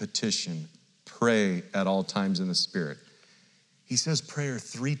and petition, pray at all times in the Spirit. He says prayer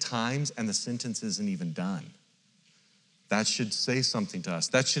 3 times and the sentence isn't even done. That should say something to us.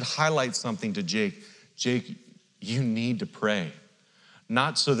 That should highlight something to Jake. Jake, you need to pray.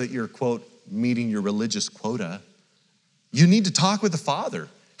 Not so that you're, quote, meeting your religious quota. You need to talk with the Father.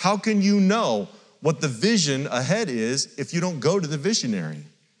 How can you know what the vision ahead is if you don't go to the visionary?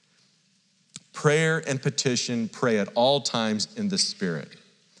 Prayer and petition, pray at all times in the Spirit.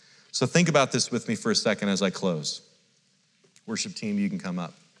 So think about this with me for a second as I close. Worship team, you can come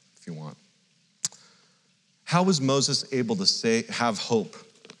up if you want. How was Moses able to have hope?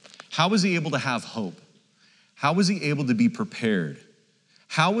 How was he able to have hope? How was he able to be prepared?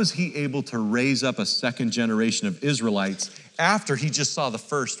 How was he able to raise up a second generation of Israelites after he just saw the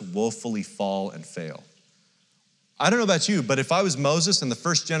first woefully fall and fail? I don't know about you, but if I was Moses and the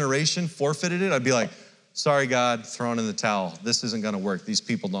first generation forfeited it, I'd be like, sorry, God, throwing in the towel. This isn't going to work. These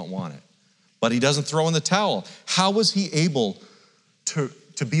people don't want it. But he doesn't throw in the towel. How was he able to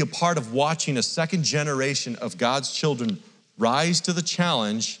be a part of watching a second generation of God's children rise to the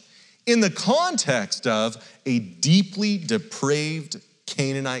challenge in the context of a deeply depraved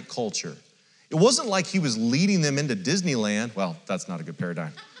Canaanite culture? It wasn't like he was leading them into Disneyland. Well, that's not a good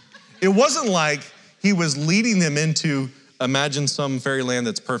paradigm. It wasn't like he was leading them into, imagine some fairyland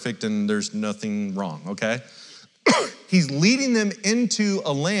that's perfect and there's nothing wrong, okay? He's leading them into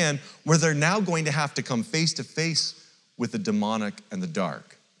a land where they're now going to have to come face to face with the demonic and the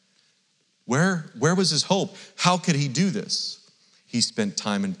dark. Where was his hope? How could he do this? He spent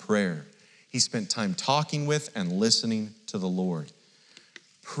time in prayer. He spent time talking with and listening to the Lord.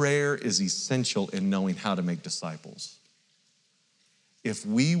 Prayer is essential in knowing how to make disciples. If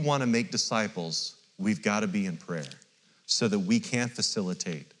we want to make disciples, we've got to be in prayer so that we can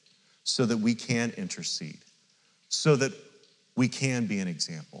facilitate, so that we can intercede, so that we can be an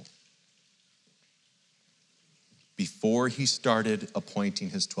example. Before he started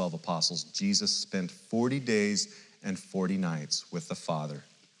appointing his 12 apostles, Jesus spent 40 days and 40 nights with the Father,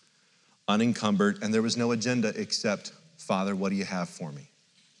 unencumbered, and there was no agenda except, Father, what do you have for me?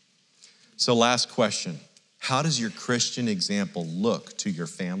 So last question, how does your Christian example look to your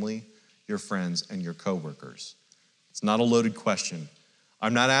family, your friends, and your coworkers? It's not a loaded question.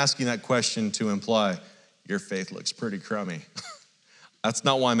 I'm not asking that question to imply your faith looks pretty crummy. That's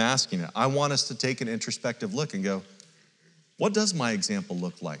not why I'm asking it. I want us to take an introspective look and go, what does my example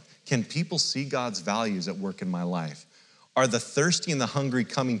look like? Can people see God's values at work in my life? Are the thirsty and the hungry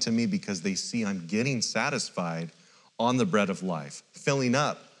coming to me because they see I'm getting satisfied on the bread of life, filling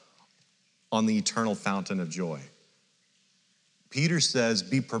up on the eternal fountain of joy? Peter says,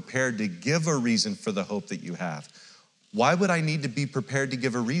 be prepared to give a reason for the hope that you have. Why would I need to be prepared to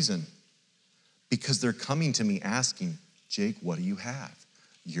give a reason? Because they're coming to me asking, Jake, what do you have?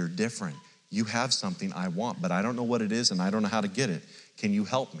 You're different. You have something I want, but I don't know what it is and I don't know how to get it. Can you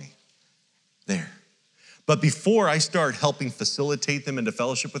help me? There. But before I start helping facilitate them into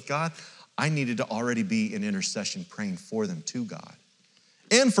fellowship with God, I needed to already be in intercession praying for them to God.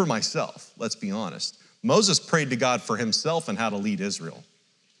 And for myself, let's be honest. Moses prayed to God for himself and how to lead Israel.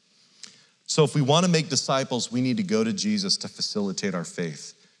 So if we want to make disciples, we need to go to Jesus to facilitate our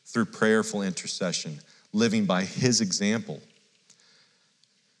faith through prayerful intercession, living by his example.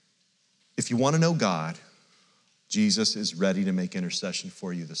 If you want to know God, Jesus is ready to make intercession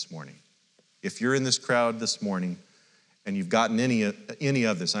for you this morning. If you're in this crowd this morning and you've gotten any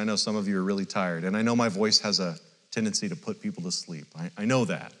of this, I know some of you are really tired, and I know my voice has a tendency to put people to sleep. I know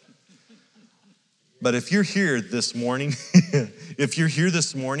that. But if you're here this morning,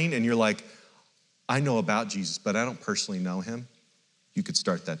 and you're like, I know about Jesus, but I don't personally know him, you could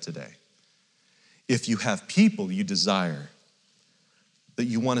start that today. If you have people you desire that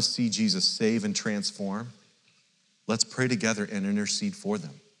you want to see Jesus save and transform, let's pray together and intercede for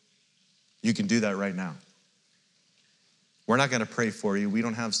them. You can do that right now. We're not going to pray for you. We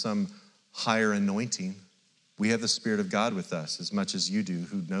don't have some higher anointing. We have the Spirit of God with us as much as you do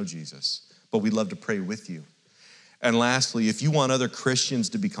who know Jesus. But we'd love to pray with you. And lastly, if you want other Christians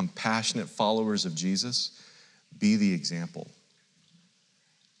to become passionate followers of Jesus, be the example.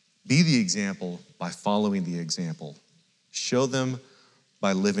 Be the example by following the example. Show them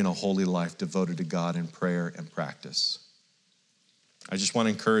by living a holy life devoted to God in prayer and practice. I just want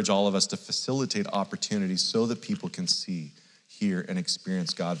to encourage all of us to facilitate opportunities so that people can see, hear, and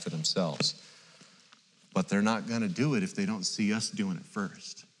experience God for themselves. But they're not going to do it if they don't see us doing it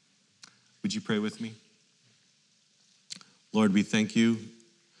first. Would you pray with me? Lord, we thank you.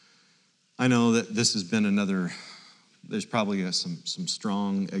 I know that this has been there's probably some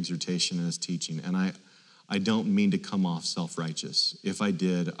strong exhortation in this teaching, and I don't mean to come off self-righteous. If I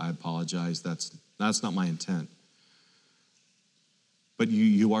did, I apologize. That's not my intent. But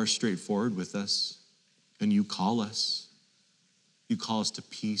you are straightforward with us, and you call us. You call us to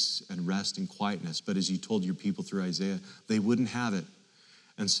peace and rest and quietness. But as you told your people through Isaiah, they wouldn't have it,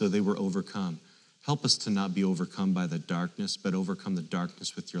 and so they were overcome. Help us to not be overcome by the darkness, but overcome the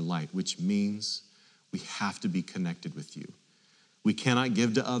darkness with your light, which means we have to be connected with you. We cannot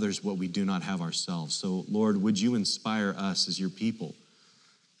give to others what we do not have ourselves. So, Lord, would you inspire us as your people?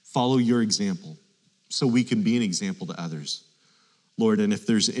 Follow your example so we can be an example to others. Lord, and if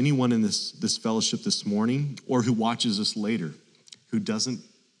there's anyone in this fellowship this morning or who watches us later who doesn't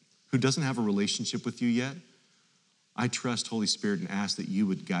have a relationship with you yet, I trust, Holy Spirit, and ask that you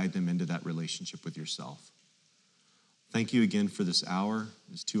would guide them into that relationship with yourself. Thank you again for this hour,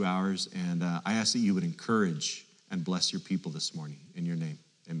 this 2 hours, and I ask that you would encourage and bless your people this morning. In your name,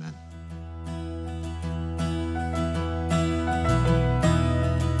 amen.